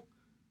 Skubal,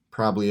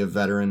 probably a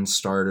veteran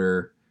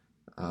starter,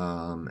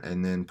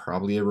 and then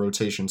probably a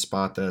rotation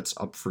spot that's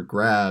up for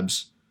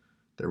grabs.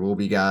 There will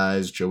be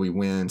guys, Joey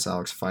Wentz,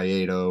 Alex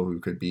Faedo, who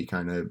could be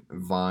kind of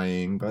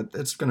vying, but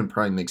it's going to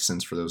probably make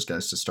sense for those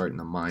guys to start in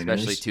the minors.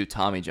 Especially 2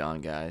 Tommy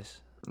John guys.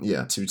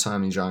 Yeah, 2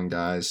 Tommy John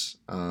guys.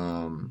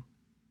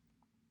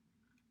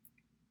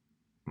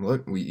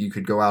 Look, you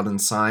could go out and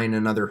sign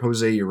another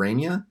Jose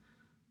Urania,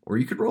 or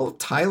you could roll with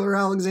Tyler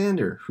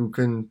Alexander, who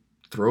can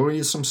throw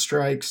you some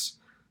strikes,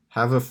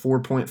 have a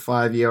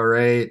 4.5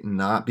 ERA,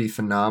 not be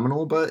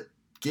phenomenal, but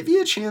give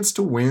you a chance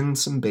to win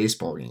some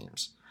baseball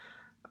games.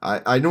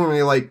 I don't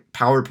really like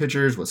power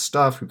pitchers with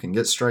stuff who can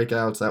get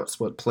strikeouts. That's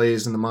what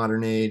plays in the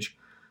modern age.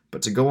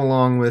 But to go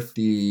along with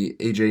the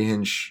AJ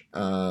Hinch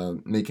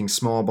making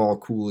small ball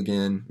cool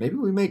again, maybe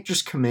we make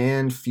just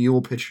command feel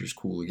pitchers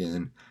cool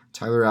again.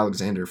 Tyler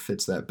Alexander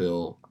fits that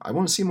bill. I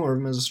want to see more of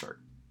him as a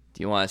starter.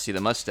 Do you want to see the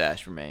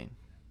mustache remain?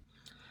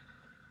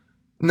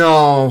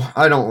 No,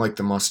 I don't like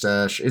the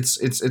mustache.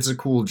 It's a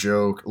cool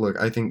joke. Look,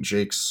 I think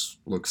Jake's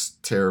looks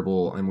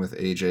terrible. I'm with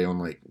AJ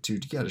on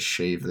dude, you got to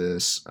shave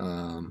this.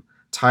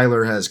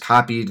 Tyler has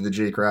copied the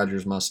Jake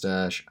Rogers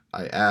mustache.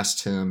 I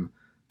asked him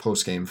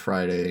post-game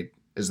Friday,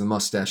 is the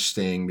mustache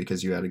staying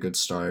because you had a good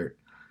start?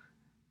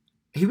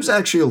 He was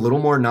actually a little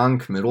more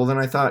non-committal than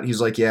I thought. He's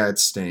like, yeah,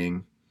 it's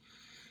staying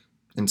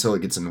until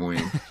it gets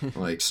annoying.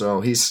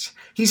 So he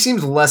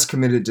seems less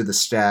committed to the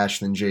stash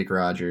than Jake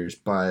Rogers,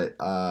 but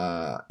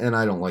and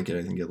I don't like it.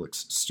 I think it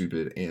looks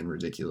stupid and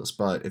ridiculous.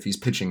 But if he's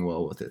pitching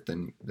well with it,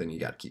 then you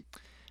got to keep.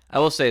 I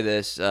will say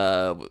this: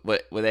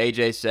 what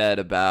AJ said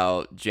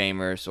about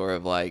Jamer, sort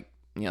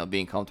of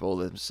being comfortable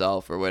with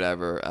himself or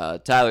whatever.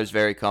 Tyler's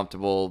very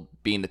comfortable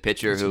being the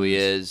pitcher who he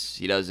is.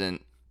 He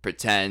doesn't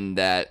pretend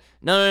that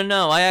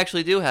No. I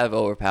actually do have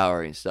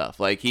overpowering stuff.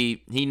 Like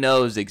he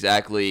knows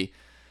exactly,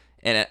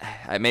 and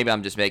maybe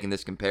I'm just making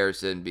this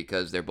comparison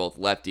because they're both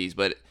lefties,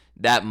 but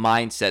that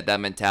mindset, that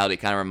mentality,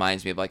 kind of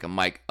reminds me of like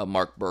a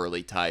Mark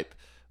Burley type,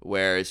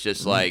 where it's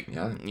just like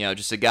Yeah.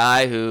 just a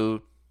guy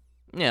who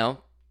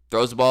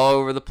throws the ball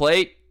over the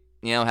plate,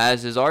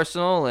 has his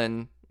arsenal,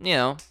 and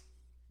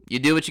you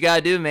do what you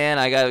gotta do, man.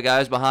 I got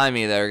guys behind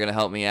me that are gonna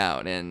help me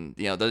out, and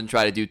doesn't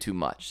try to do too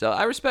much. So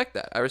I respect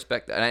that.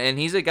 And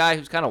he's a guy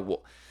who's kind of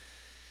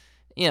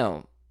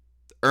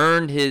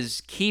earned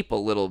his keep a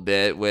little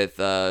bit with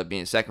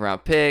being a second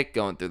round pick,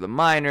 going through the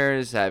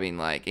minors, having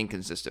like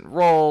inconsistent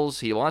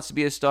roles. He wants to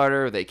be a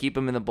starter. They keep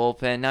him in the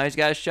bullpen. Now he's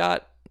got a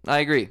shot. I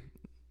agree.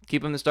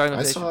 Keep him the starting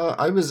rotation.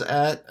 I was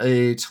at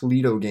a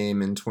Toledo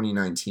game in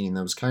 2019.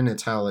 That was kind of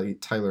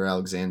Tyler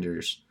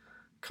Alexander's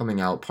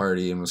coming out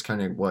party and was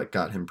kind of what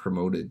got him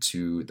promoted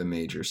to the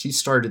majors. He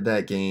started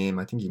that game.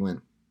 I think he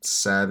went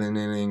 7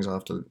 innings. I'll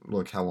have to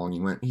look how long he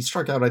went. He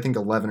struck out, I think,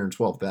 11 or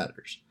 12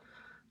 batters.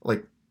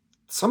 Like,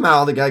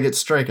 somehow the guy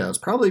gets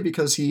strikeouts. Probably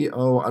because he,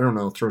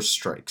 throws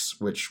strikes,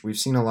 which we've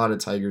seen a lot of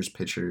Tigers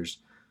pitchers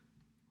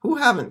who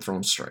haven't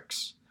thrown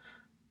strikes.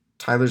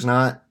 Tyler's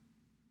not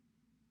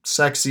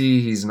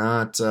sexy. He's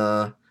not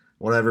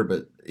whatever,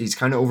 but he's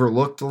kind of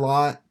overlooked a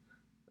lot.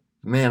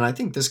 Man, I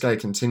think this guy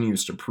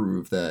continues to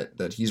prove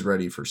that he's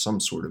ready for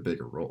some sort of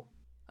bigger role.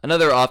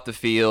 Another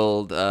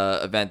off-the-field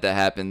event that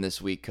happened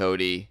this week,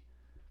 Cody.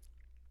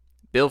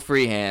 Bill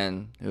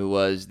Freehan, who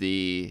was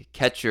the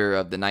catcher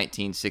of the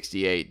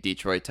 1968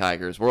 Detroit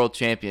Tigers, world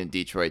champion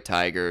Detroit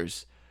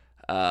Tigers,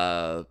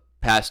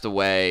 passed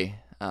away.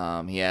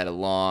 He had a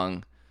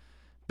long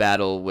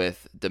battle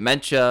with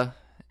dementia,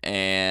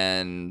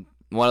 and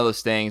one of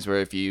those things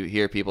where if you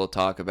hear people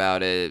talk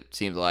about it, it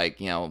seems like,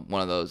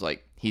 one of those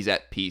like he's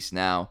at peace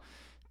now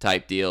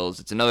type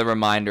deals. It's another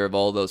reminder of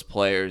all those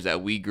players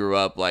that we grew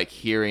up like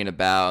hearing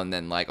about, and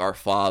then like our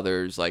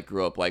fathers like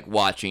grew up like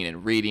watching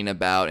and reading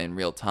about in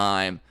real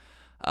time.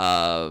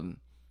 No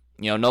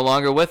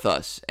longer with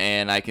us.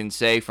 And I can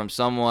say from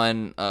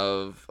someone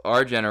of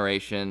our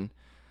generation,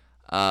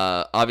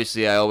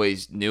 obviously I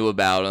always knew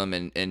about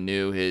him and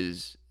knew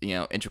his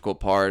integral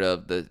part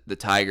of the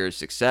Tigers'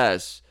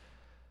 success.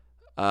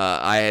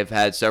 I have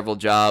had several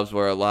jobs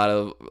where a lot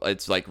of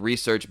it's like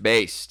research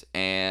based,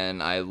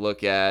 and I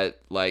look at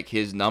like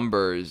his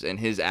numbers and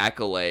his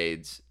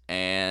accolades,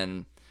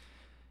 and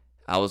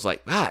I was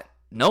like, God,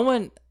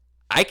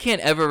 I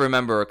can't ever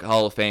remember a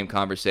Hall of Fame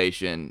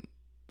conversation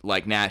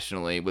like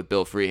nationally with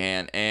Bill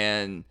Freehan.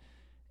 And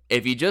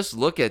if you just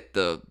look at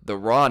the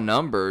raw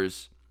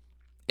numbers,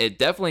 it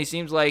definitely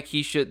seems like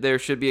there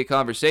should be a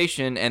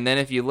conversation. And then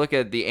if you look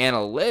at the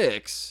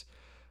analytics,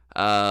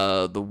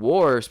 the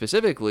WAR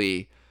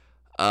specifically,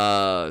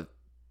 that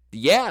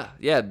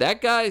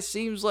guy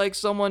seems like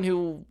someone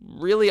who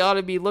really ought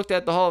to be looked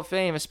at the Hall of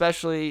Fame,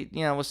 especially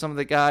with some of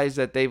the guys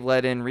that they've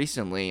let in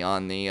recently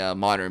on the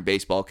Modern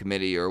Baseball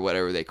Committee or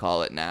whatever they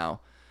call it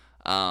now.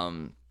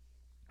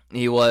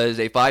 He was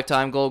a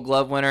 5-time Gold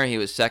Glove winner. He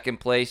was second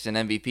place in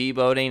MVP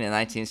voting in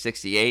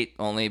 1968,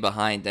 only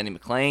behind Denny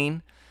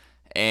McLain,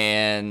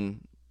 and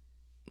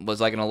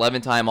was like an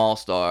 11-time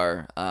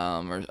All-Star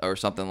or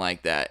something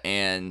like that.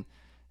 And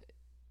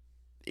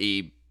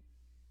he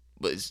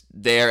was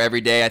there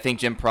every day. I think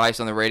Jim Price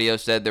on the radio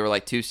said there were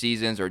like 2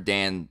 seasons, or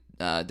Dan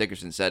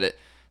Dickerson said it.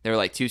 There were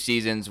like 2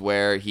 seasons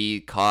where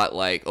he caught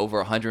like over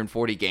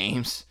 140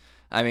 games.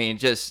 I mean,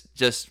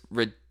 just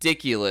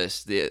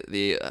ridiculous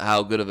the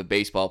how good of a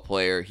baseball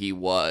player he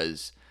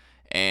was.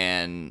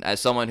 And as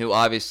someone who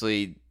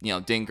obviously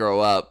didn't grow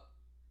up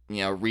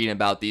reading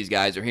about these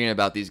guys or hearing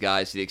about these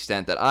guys to the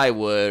extent that I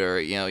would, or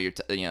your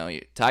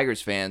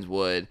Tigers fans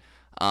would.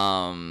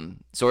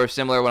 Sort of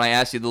similar when I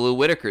asked you the Lou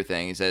Whitaker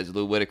thing. He says,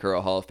 Lou Whitaker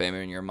a Hall of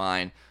Famer in your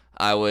mind?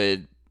 I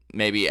would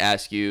maybe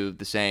ask you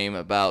the same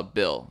about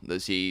Bill.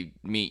 Does he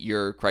meet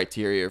your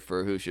criteria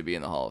for who should be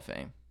in the Hall of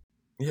Fame?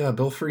 Yeah,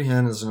 Bill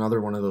Freehan is another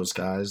one of those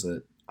guys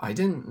that I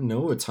didn't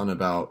know a ton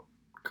about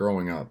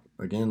growing up.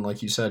 Again,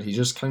 like you said, he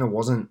just kind of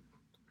wasn't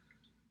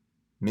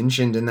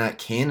mentioned in that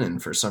canon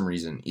for some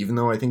reason, even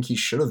though I think he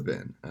should have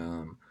been.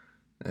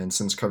 And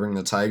since covering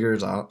the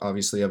Tigers, I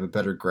obviously have a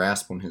better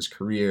grasp on his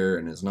career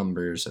and his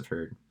numbers. I've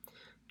heard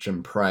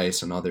Jim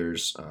Price and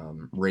others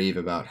rave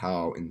about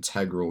how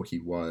integral he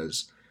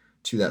was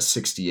to that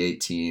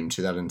 68 team,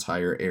 to that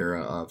entire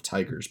era of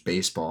Tigers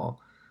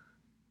baseball.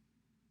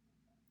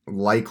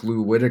 Like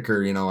Lou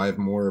Whitaker, I have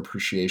more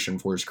appreciation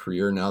for his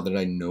career now that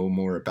I know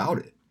more about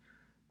it.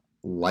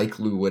 Like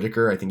Lou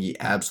Whitaker, I think he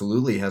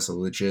absolutely has a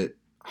legit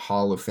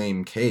Hall of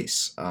Fame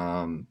case.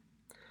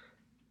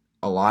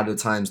 A lot of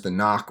times the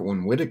knock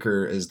on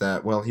Whitaker is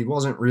that, well, he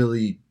wasn't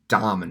really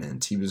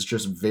dominant. He was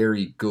just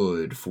very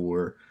good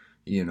for,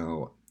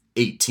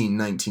 18,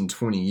 19,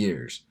 20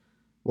 years.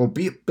 Well,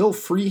 Bill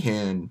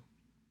Freehan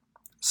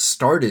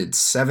started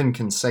 7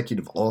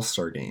 consecutive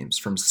All-Star games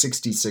from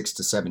 66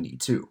 to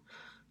 72.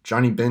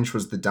 Johnny Bench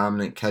was the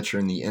dominant catcher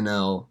in the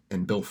NL,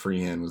 and Bill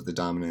Freehan was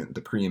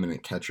the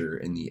preeminent catcher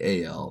in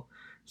the AL.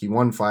 He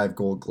won 5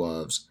 Gold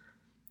Gloves.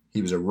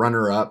 He was a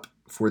runner-up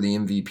for the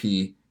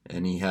MVP,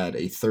 and he had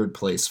a third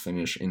place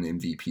finish in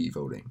MVP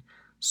voting.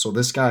 So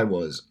this guy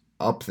was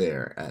up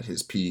there at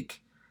his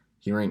peak.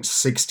 He ranked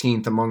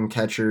 16th among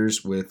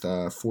catchers with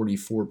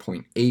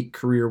 44.8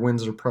 career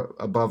wins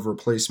above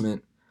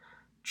replacement.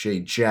 Jay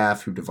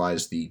Jaff, who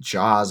devised the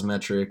JAWS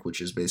metric,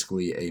 which is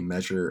basically a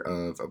measure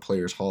of a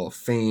player's Hall of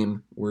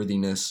Fame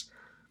worthiness,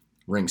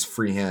 ranks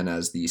Freehan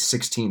as the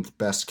 16th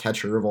best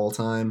catcher of all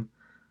time.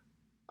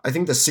 I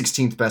think the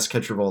 16th best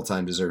catcher of all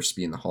time deserves to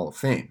be in the Hall of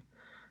Fame.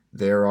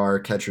 There are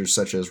catchers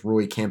such as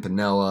Roy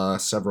Campanella,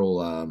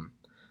 several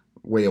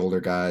way older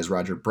guys,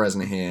 Roger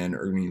Bresnahan,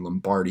 Ernie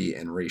Lombardi,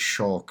 and Ray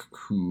Schalk,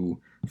 who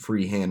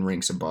Freehan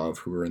ranks above,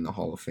 who are in the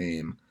Hall of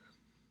Fame.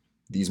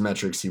 These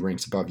metrics, he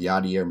ranks above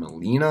Yadier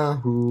Molina,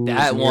 who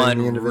that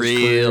one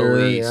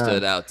really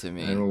stood out to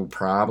me. And will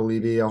probably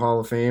be a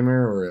Hall of Famer.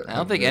 Or I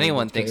don't think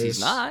anyone thinks he's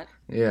not.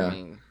 Yeah.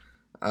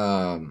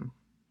 So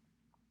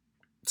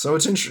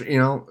it's interesting.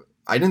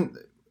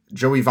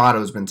 Joey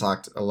Votto's been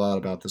talked a lot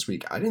about this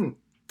week. I didn't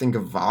think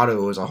of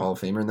Votto as a Hall of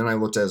Famer, and then I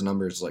looked at his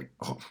numbers like,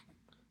 oh,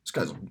 this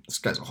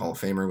guy's a Hall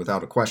of Famer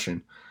without a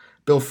question.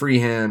 Bill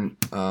Freehan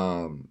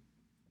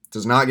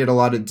does not get a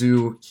lot of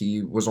due.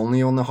 He was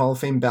only on the Hall of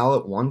Fame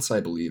ballot once,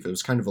 I believe. It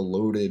was kind of a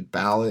loaded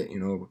ballot.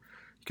 You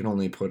can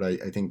only put, I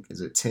think,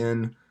 is it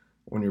 10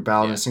 on your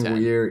ballot in a single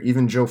 10. year?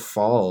 Even Joe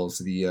Falls,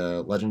 the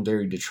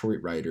legendary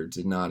Detroit writer,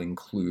 did not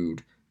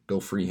include Bill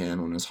Freehan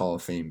on his Hall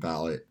of Fame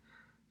ballot.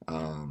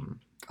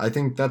 I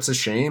think that's a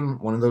shame.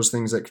 One of those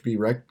things that could be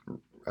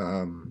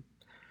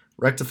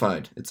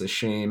rectified. It's a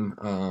shame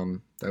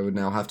that would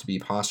now have to be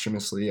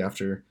posthumously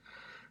after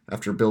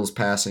Bill's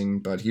passing,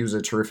 but he was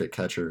a terrific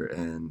catcher,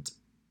 and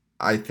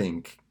I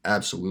think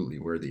absolutely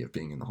worthy of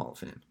being in the Hall of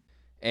Fame.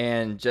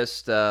 And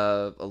just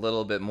a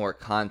little bit more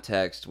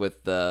context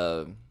with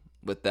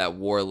that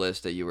WAR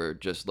list that you were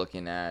just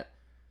looking at.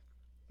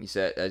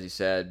 As you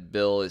said,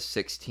 Bill is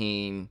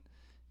 16.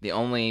 The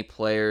only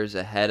players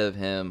ahead of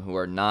him who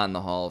are not in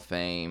the Hall of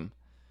Fame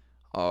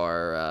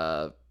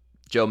are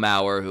Joe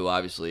Mauer, who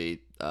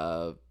obviously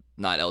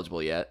not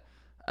eligible yet,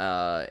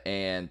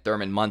 and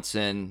Thurman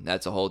Munson.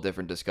 That's a whole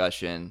different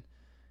discussion.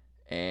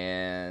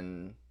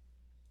 And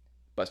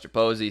Buster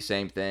Posey,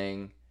 same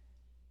thing.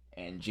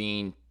 And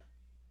Gene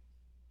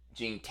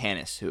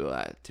Tanis, who,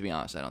 to be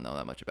honest, I don't know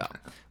that much about.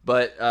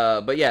 But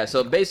yeah,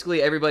 so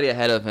basically everybody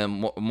ahead of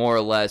him, more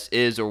or less,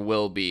 is or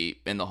will be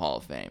in the Hall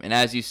of Fame. And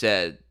as you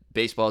said,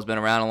 baseball's been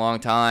around a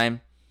long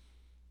time,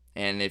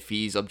 and if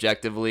he's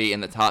objectively in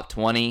the top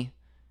 20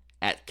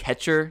 at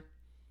catcher,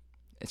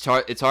 it's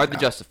hard to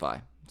justify.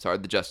 It's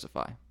hard to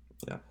justify.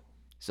 Yeah.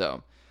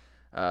 So,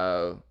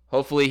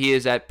 hopefully he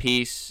is at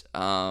peace.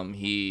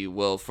 He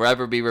will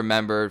forever be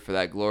remembered for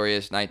that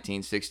glorious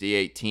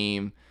 1968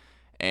 team,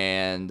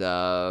 and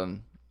a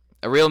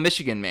real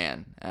Michigan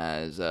man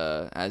as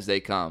they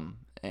come,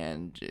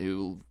 and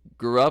who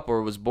grew up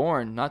or was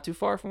born not too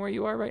far from where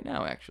you are right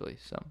now, actually.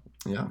 So.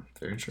 Yeah,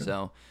 very true.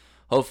 So,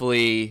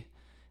 hopefully,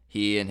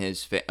 he and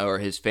his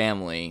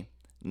family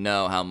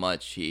know how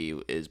much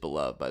he is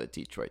beloved by the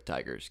Detroit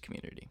Tigers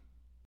community.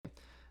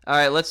 All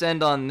right, let's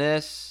end on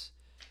this.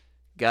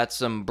 Got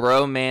some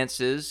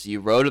bromances. You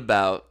wrote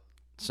about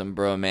some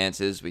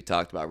bromances. We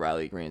talked about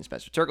Riley Green and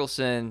Spencer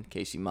Torkelson,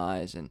 Casey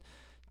Mize, and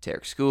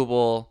Tarek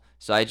Skubal.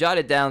 So I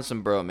jotted down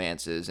some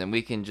bromances, and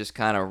we can just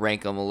kind of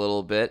rank them a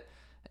little bit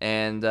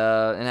and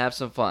have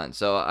some fun.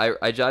 So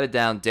I jotted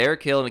down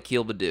Derek Hill and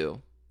Akil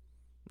Baddoo.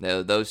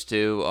 Those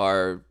two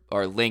are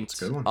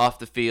linked off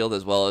the field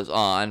as well as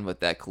on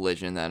with that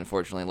collision that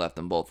unfortunately left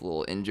them both a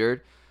little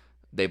injured.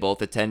 They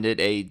both attended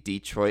a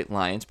Detroit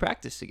Lions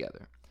practice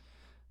together.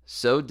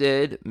 So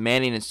did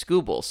Manning and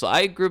Skubal. So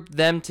I grouped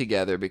them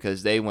together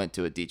because they went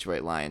to a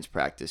Detroit Lions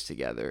practice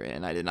together,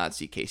 and I did not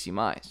see Casey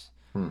Mize.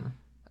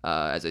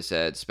 As I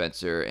said,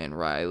 Spencer and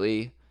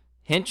Riley.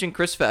 Hinch and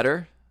Chris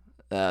Fetter,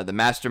 the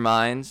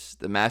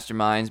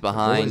masterminds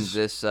behind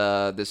this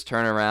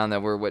turnaround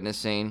that we're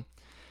witnessing.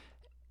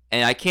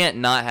 And I can't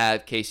not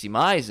have Casey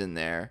Mize in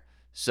there.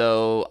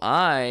 So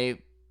I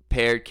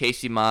paired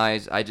Casey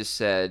Mize, I just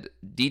said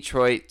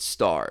Detroit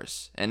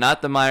Stars, and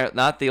not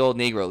the old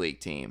Negro League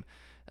team.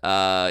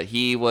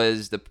 He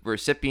was the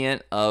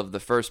recipient of the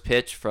first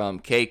pitch from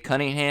Kay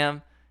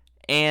Cunningham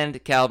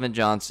and Calvin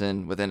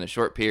Johnson within a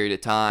short period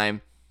of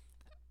time.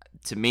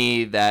 To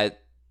me,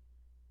 that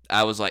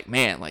I was like,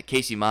 man, like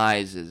Casey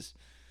Mize is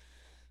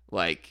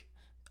like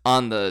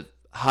on the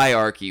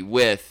hierarchy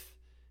with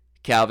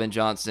Calvin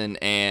Johnson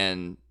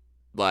and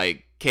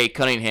like Kay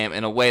Cunningham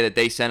in a way that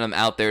they sent him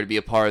out there to be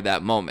a part of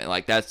that moment.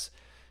 Like it's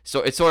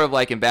sort of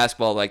like in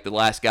basketball, like the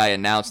last guy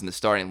announced in the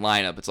starting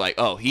lineup, it's like,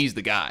 oh, he's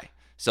the guy.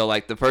 So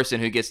like the person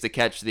who gets to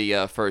catch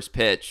the first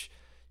pitch,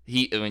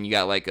 when you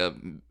got like a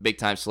big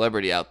time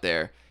celebrity out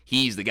there,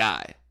 he's the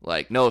guy.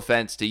 Like, no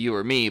offense to you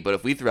or me, but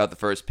if we threw out the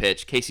first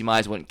pitch, Casey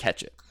Mize wouldn't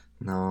catch it.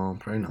 No,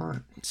 probably not.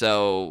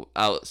 So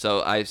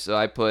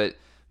I put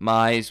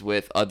Mize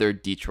with other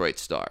Detroit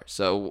stars.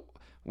 So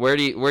what's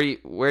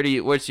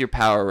your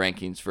power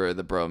rankings for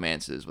the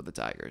bromances with the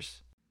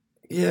Tigers?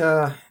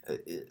 Yeah,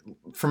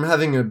 from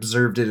having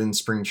observed it in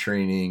spring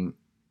training,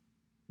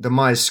 the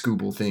My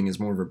Scooble thing is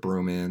more of a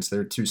bromance.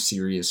 They're two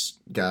serious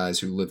guys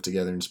who live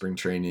together in spring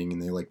training,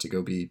 and they like to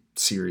go be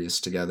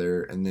serious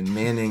together. And then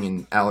Manning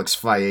and Alex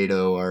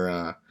Faedo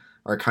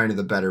are kind of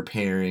the better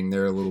pairing.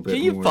 They're a little bit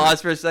Can you more.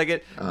 pause for a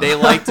second? They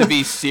like to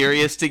be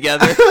serious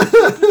together.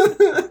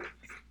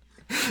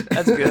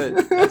 That's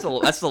good.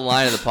 That's the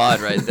line of the pod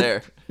right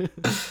there.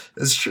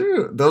 It's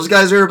true. Those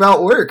guys are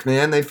about work,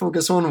 man. They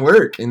focus on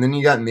work. And then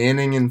you got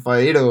Manning and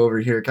Faedo over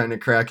here kind of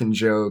cracking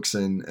jokes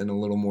and a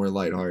little more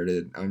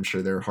lighthearted. I'm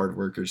sure they're hard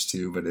workers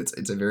too, but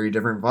it's a very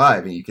different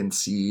vibe, and you can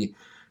see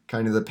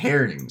kind of the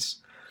pairings.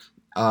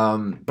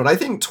 But I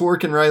think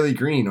Torque and Riley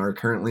Green are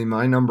currently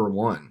my number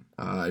one.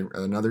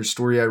 Another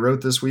story I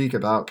wrote this week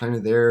about kind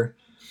of their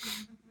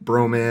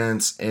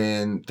bromance,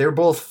 and they're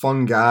both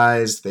fun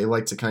guys. They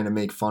like to kind of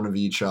make fun of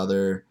each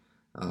other.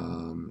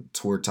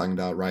 Torque talking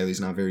about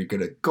Riley's not very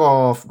good at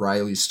golf.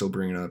 Riley's still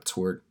bringing up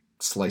Torque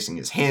slicing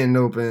his hand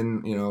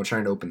open,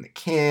 trying to open the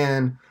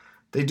can.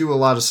 They do a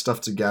lot of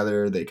stuff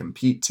together. They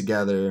compete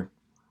together.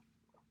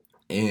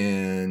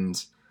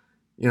 And,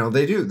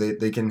 they do.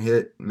 They can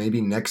hit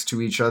maybe next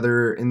to each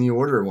other in the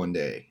order one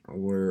day,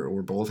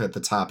 or both at the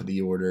top of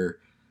the order.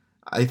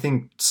 I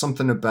think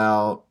something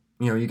about,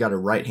 you got a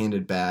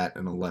right-handed bat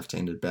and a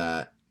left-handed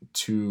bat,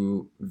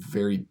 two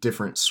very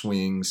different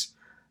swings.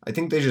 I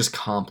think they just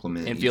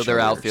complement each Infielder, other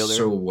outfielder.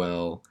 so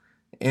well.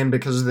 And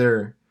because of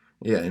their,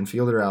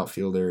 infielder,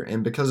 outfielder,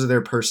 and because of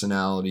their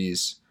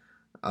personalities,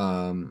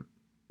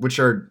 which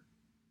are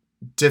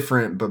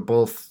different, but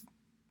both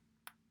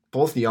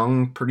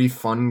young, pretty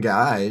fun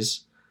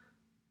guys,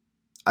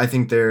 I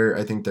think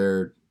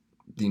they're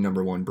the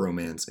number one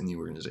bromance in the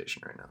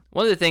organization right now.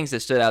 One of the things that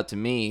stood out to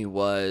me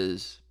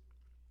was,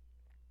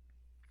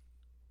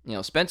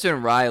 Spencer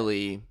and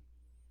Riley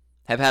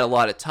have had a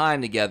lot of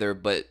time together,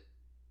 but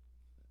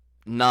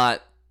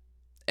not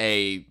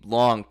a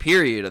long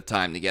period of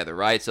time together,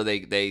 right? So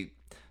they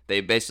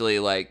basically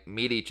like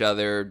meet each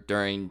other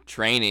during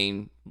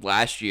training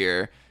last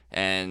year,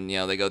 and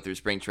they go through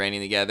spring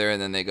training together,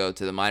 and then they go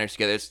to the minors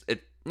together.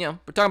 We're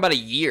talking about a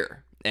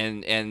year,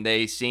 and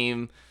they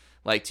seem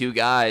like two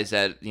guys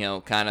that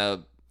kind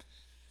of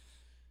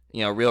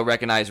real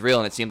recognize real,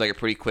 and it seemed like a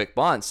pretty quick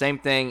bond. Same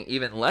thing,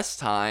 even less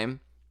time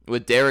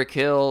with Derek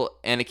Hill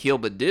and Akil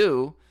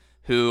Baddoo,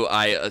 who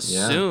I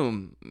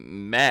assume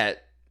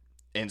met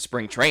in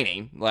spring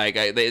training. Like,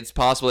 it's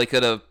possible they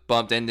could have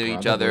bumped into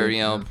each other,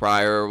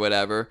 prior or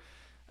whatever.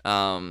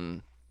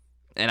 And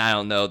I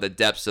don't know the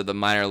depths of the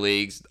minor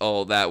leagues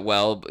all that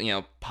well,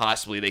 but,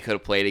 possibly they could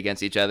have played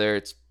against each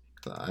other.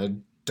 I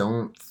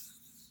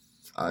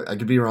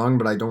could be wrong,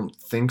 but I don't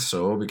think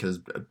so, because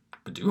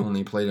Baddoo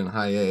only played in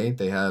high A.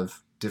 They have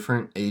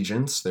different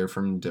agents. They're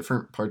from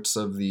different parts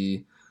of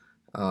the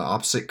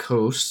opposite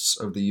coasts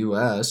of the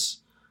U.S.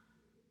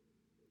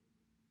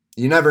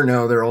 You never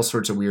know. There are all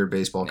sorts of weird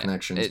baseball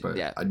connections, but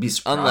I'd be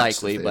surprised.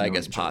 Unlikely, but I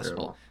guess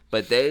possible.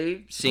 But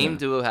they seem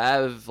to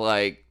have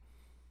like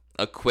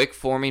a quick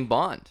forming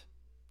bond,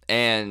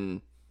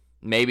 and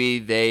maybe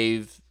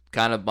they've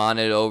kind of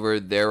bonded over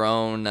their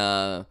own.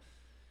 I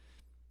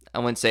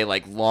wouldn't say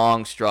like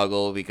long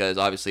struggle, because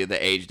obviously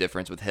the age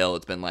difference with Hill,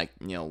 it's been like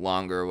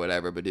longer or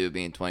whatever. Baddoo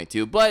being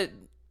 22, but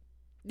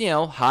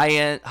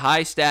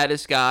high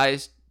status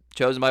guys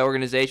chosen by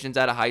organizations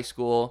out of high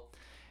school,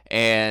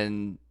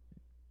 and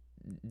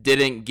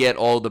didn't get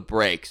all the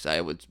breaks,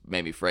 I would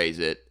maybe phrase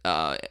it,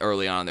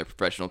 early on in their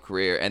professional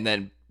career, and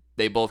then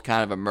they both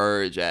kind of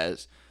emerge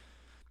as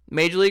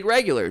major league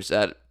regulars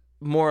at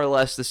more or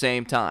less the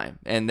same time,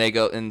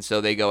 and so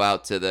they go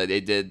out to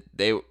they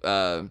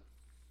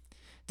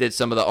did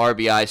some of the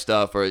RBI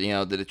stuff, or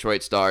the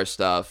Detroit Stars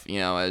stuff,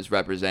 as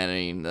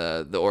representing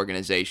the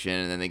organization,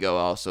 and then they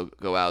also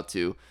go out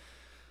to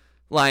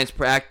Lions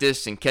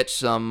practice and catch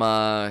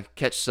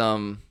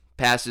some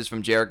passes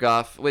from Jared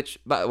Goff. Which,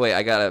 by the way,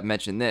 I gotta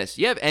mention this.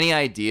 You have any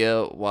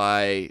idea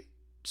why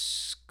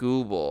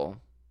Scooble, I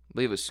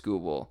believe it was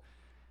Scooble,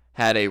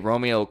 had a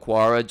Romeo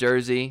Okwara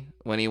jersey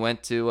when he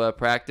went to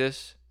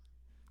practice?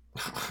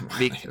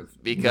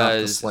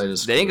 Because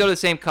they didn't go to the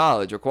same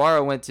college.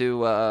 Okwara went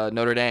to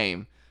Notre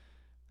Dame.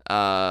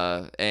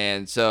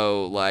 And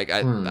so like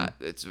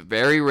it's a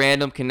very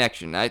random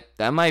connection.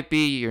 That might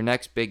be your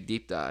next big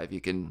deep dive.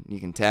 You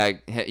can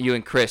tag, you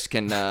and Chris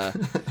can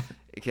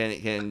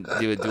can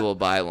do a dual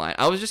byline.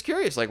 I was just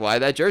curious, like, why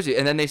that jersey?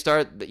 And then they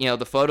start,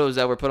 the photos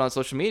that were put on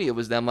social media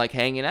was them like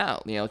hanging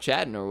out,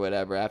 chatting or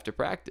whatever after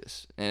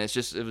practice, and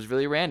it was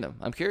really random.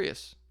 I'm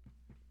curious.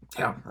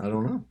 Yeah, I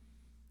don't know.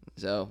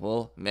 So,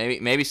 well,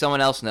 maybe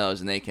someone else knows,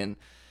 and they can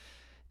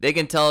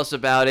tell us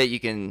about it. You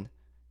can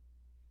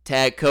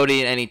tag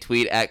Cody in any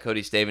tweet at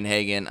Cody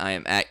Stavenhagen. I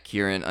am at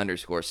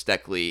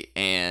Kieran_Steckley,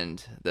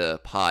 and the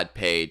pod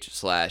page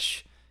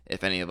 /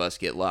 if any of us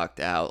get locked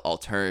out,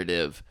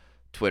 alternative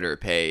Twitter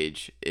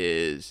page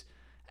is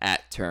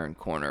at Turn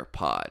Corner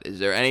Pod. Is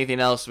there anything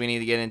else we need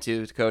to get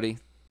into, Cody?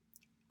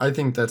 I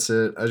think that's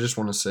it. I just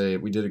want to say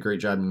we did a great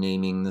job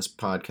naming this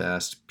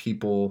podcast.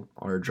 People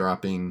are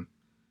dropping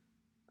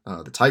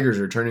the Tigers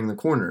are turning the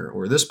corner,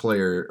 or this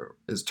player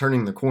is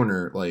turning the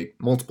corner like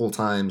multiple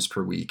times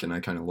per week, and I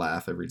kind of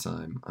laugh every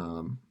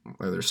time.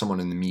 Whether someone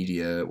in the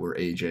media or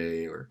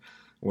AJ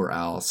or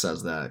Al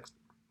says that,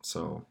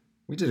 so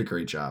we did a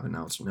great job, and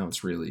now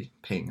it's really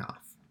paying off.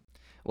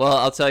 Well,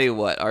 I'll tell you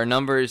what, our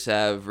numbers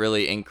have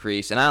really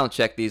increased, and I don't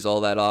check these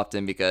all that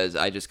often because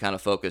I just kind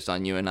of focus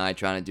on you and I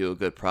trying to do a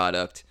good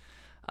product.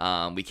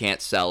 We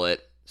can't sell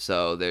it,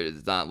 so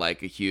there's not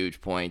like a huge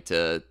point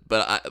to.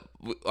 But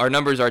our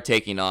numbers are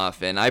taking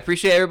off, and I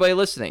appreciate everybody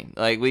listening.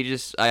 Like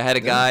I had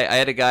a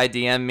guy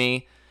DM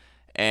me,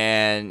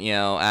 and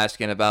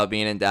asking about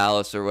being in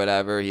Dallas or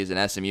whatever. He's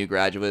an SMU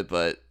graduate,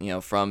 but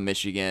from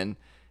Michigan,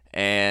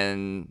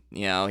 and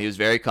he was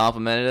very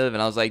complimentary, and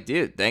I was like,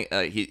 dude,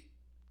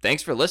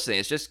 thanks for listening.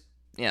 It's just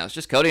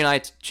Cody and I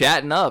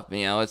chatting up.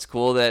 It's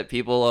cool that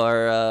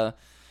people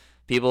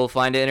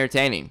find it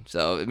entertaining.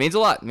 So it means a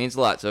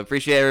lot. So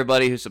appreciate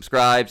everybody who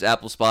subscribes,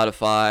 Apple,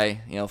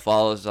 Spotify,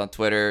 follows us on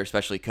Twitter,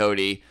 especially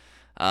Cody.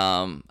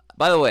 By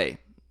the way,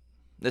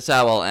 this is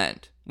how I'll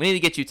end. We need to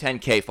get you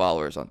 10K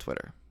followers on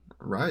Twitter.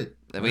 Right.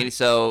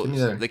 So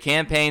the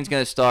campaign's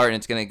going to start, and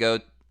it's going to go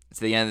to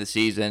the end of the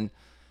season.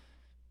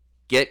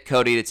 Get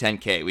Cody to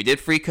 10K. We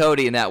did free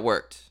Cody, and that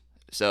worked.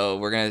 So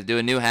we're going to do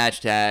a new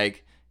hashtag,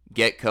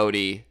 get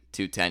Cody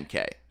to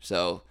 10K.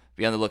 So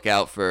be on the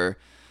lookout for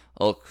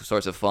all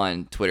sorts of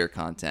fun Twitter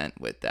content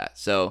with that.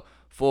 So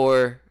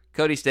for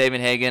Cody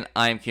Stavenhagen,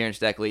 I am Kieran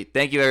Steckley.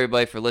 Thank you,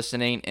 everybody, for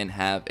listening, and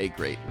have a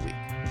great week.